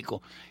 Carlos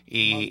Lico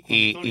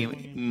y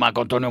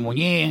Marco Antonio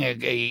Muñiz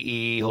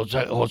y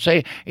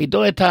José, y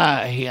toda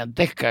esta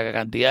gigantesca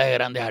cantidad de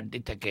grandes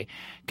artistas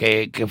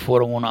que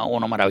fueron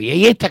una maravilla.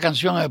 Y esta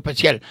canción es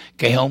especial,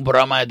 que es un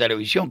programa de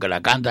televisión que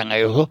la cantan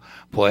ellos dos,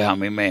 pues a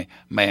mí me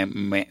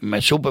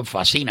súper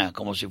fascina,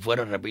 como si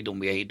fuera, repito, un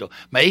viejito.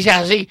 Me dices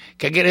así,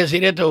 ¿qué quiere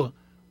decir esto?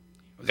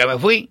 ¿Que me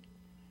fui?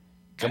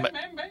 Ven.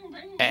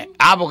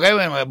 ¿Por qué?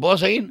 ¿Me puedo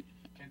seguir?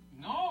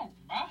 No,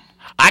 va.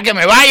 ¡Que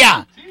me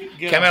vaya!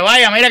 Sí, que me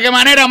vaya. Mira qué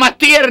manera más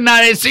tierna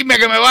de decirme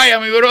que me vaya,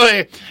 mi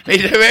brother.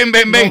 Dice, ven.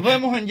 Nos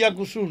vemos en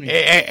Yakusumi.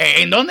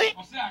 ¿En dónde?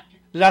 O sea,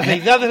 las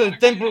deidades del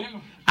templo.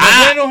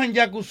 Nos vemos en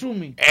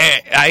Yakusumi.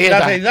 Ahí está.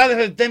 Las deidades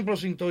del templo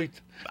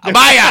sintoísta.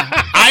 Vaya,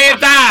 ahí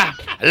está.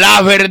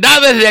 Las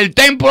verdades del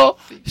templo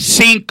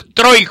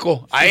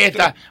sintroico. Ahí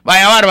está.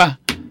 Vaya, Barba.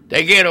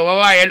 Te quiero.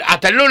 Bye.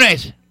 Hasta el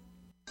lunes.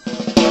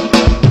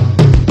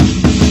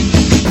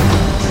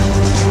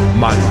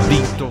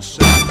 Maldito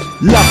sea.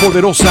 La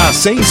poderosa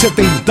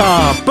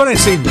 670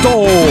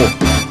 presentó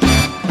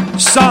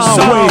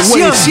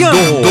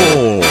Sawesiando.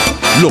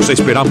 Los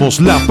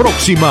esperamos la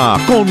próxima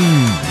con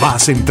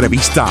más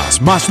entrevistas,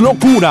 más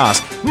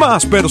locuras,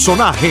 más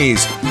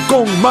personajes,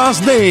 con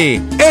más de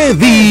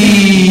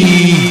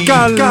Eddy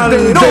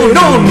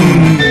Calderón.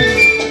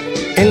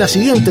 En la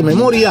siguiente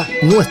memoria,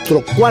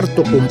 nuestro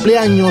cuarto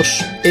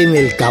cumpleaños en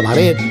el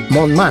Cabaret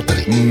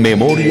Montmartre.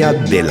 Memoria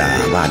de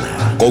La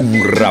Habana, con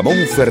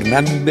Ramón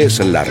Fernández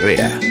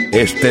Larrea.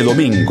 Este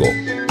domingo,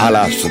 a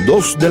las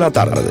 2 de la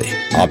tarde,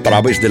 a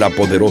través de la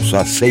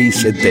poderosa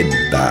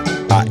 670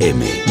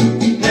 AM.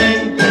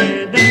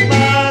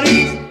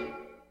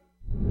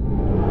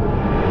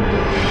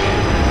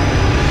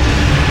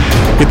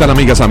 ¿Qué tal,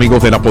 amigas,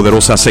 amigos de la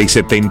poderosa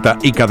 670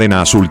 y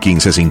Cadena Azul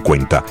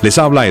 1550? Les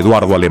habla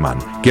Eduardo Alemán.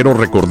 Quiero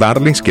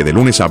recordarles que de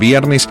lunes a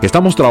viernes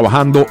estamos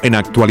trabajando en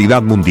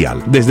actualidad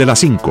mundial. Desde las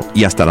 5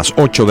 y hasta las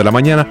 8 de la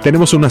mañana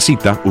tenemos una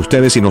cita,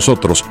 ustedes y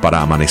nosotros,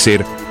 para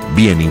amanecer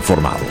bien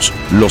informados.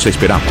 Los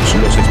esperamos.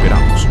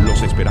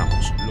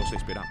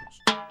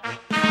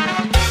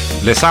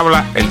 Les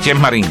habla el Chef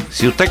Marín.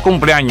 Si usted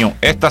cumple año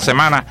esta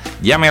semana,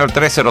 llame al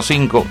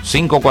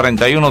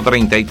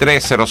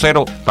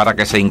 305-541-3300 para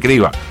que se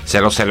inscriba. Se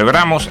lo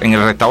celebramos en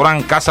el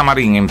restaurante Casa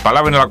Marín en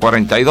Palabra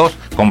 42,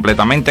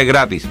 completamente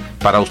gratis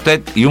para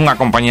usted y un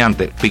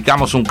acompañante.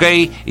 Picamos un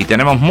cake y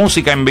tenemos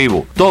música en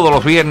vivo. Todos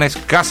los viernes,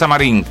 Casa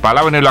Marín,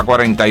 Palabra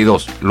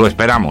 42. Lo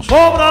esperamos.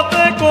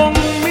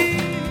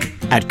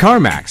 At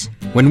CarMax,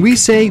 when we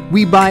say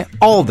we buy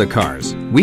all the cars, we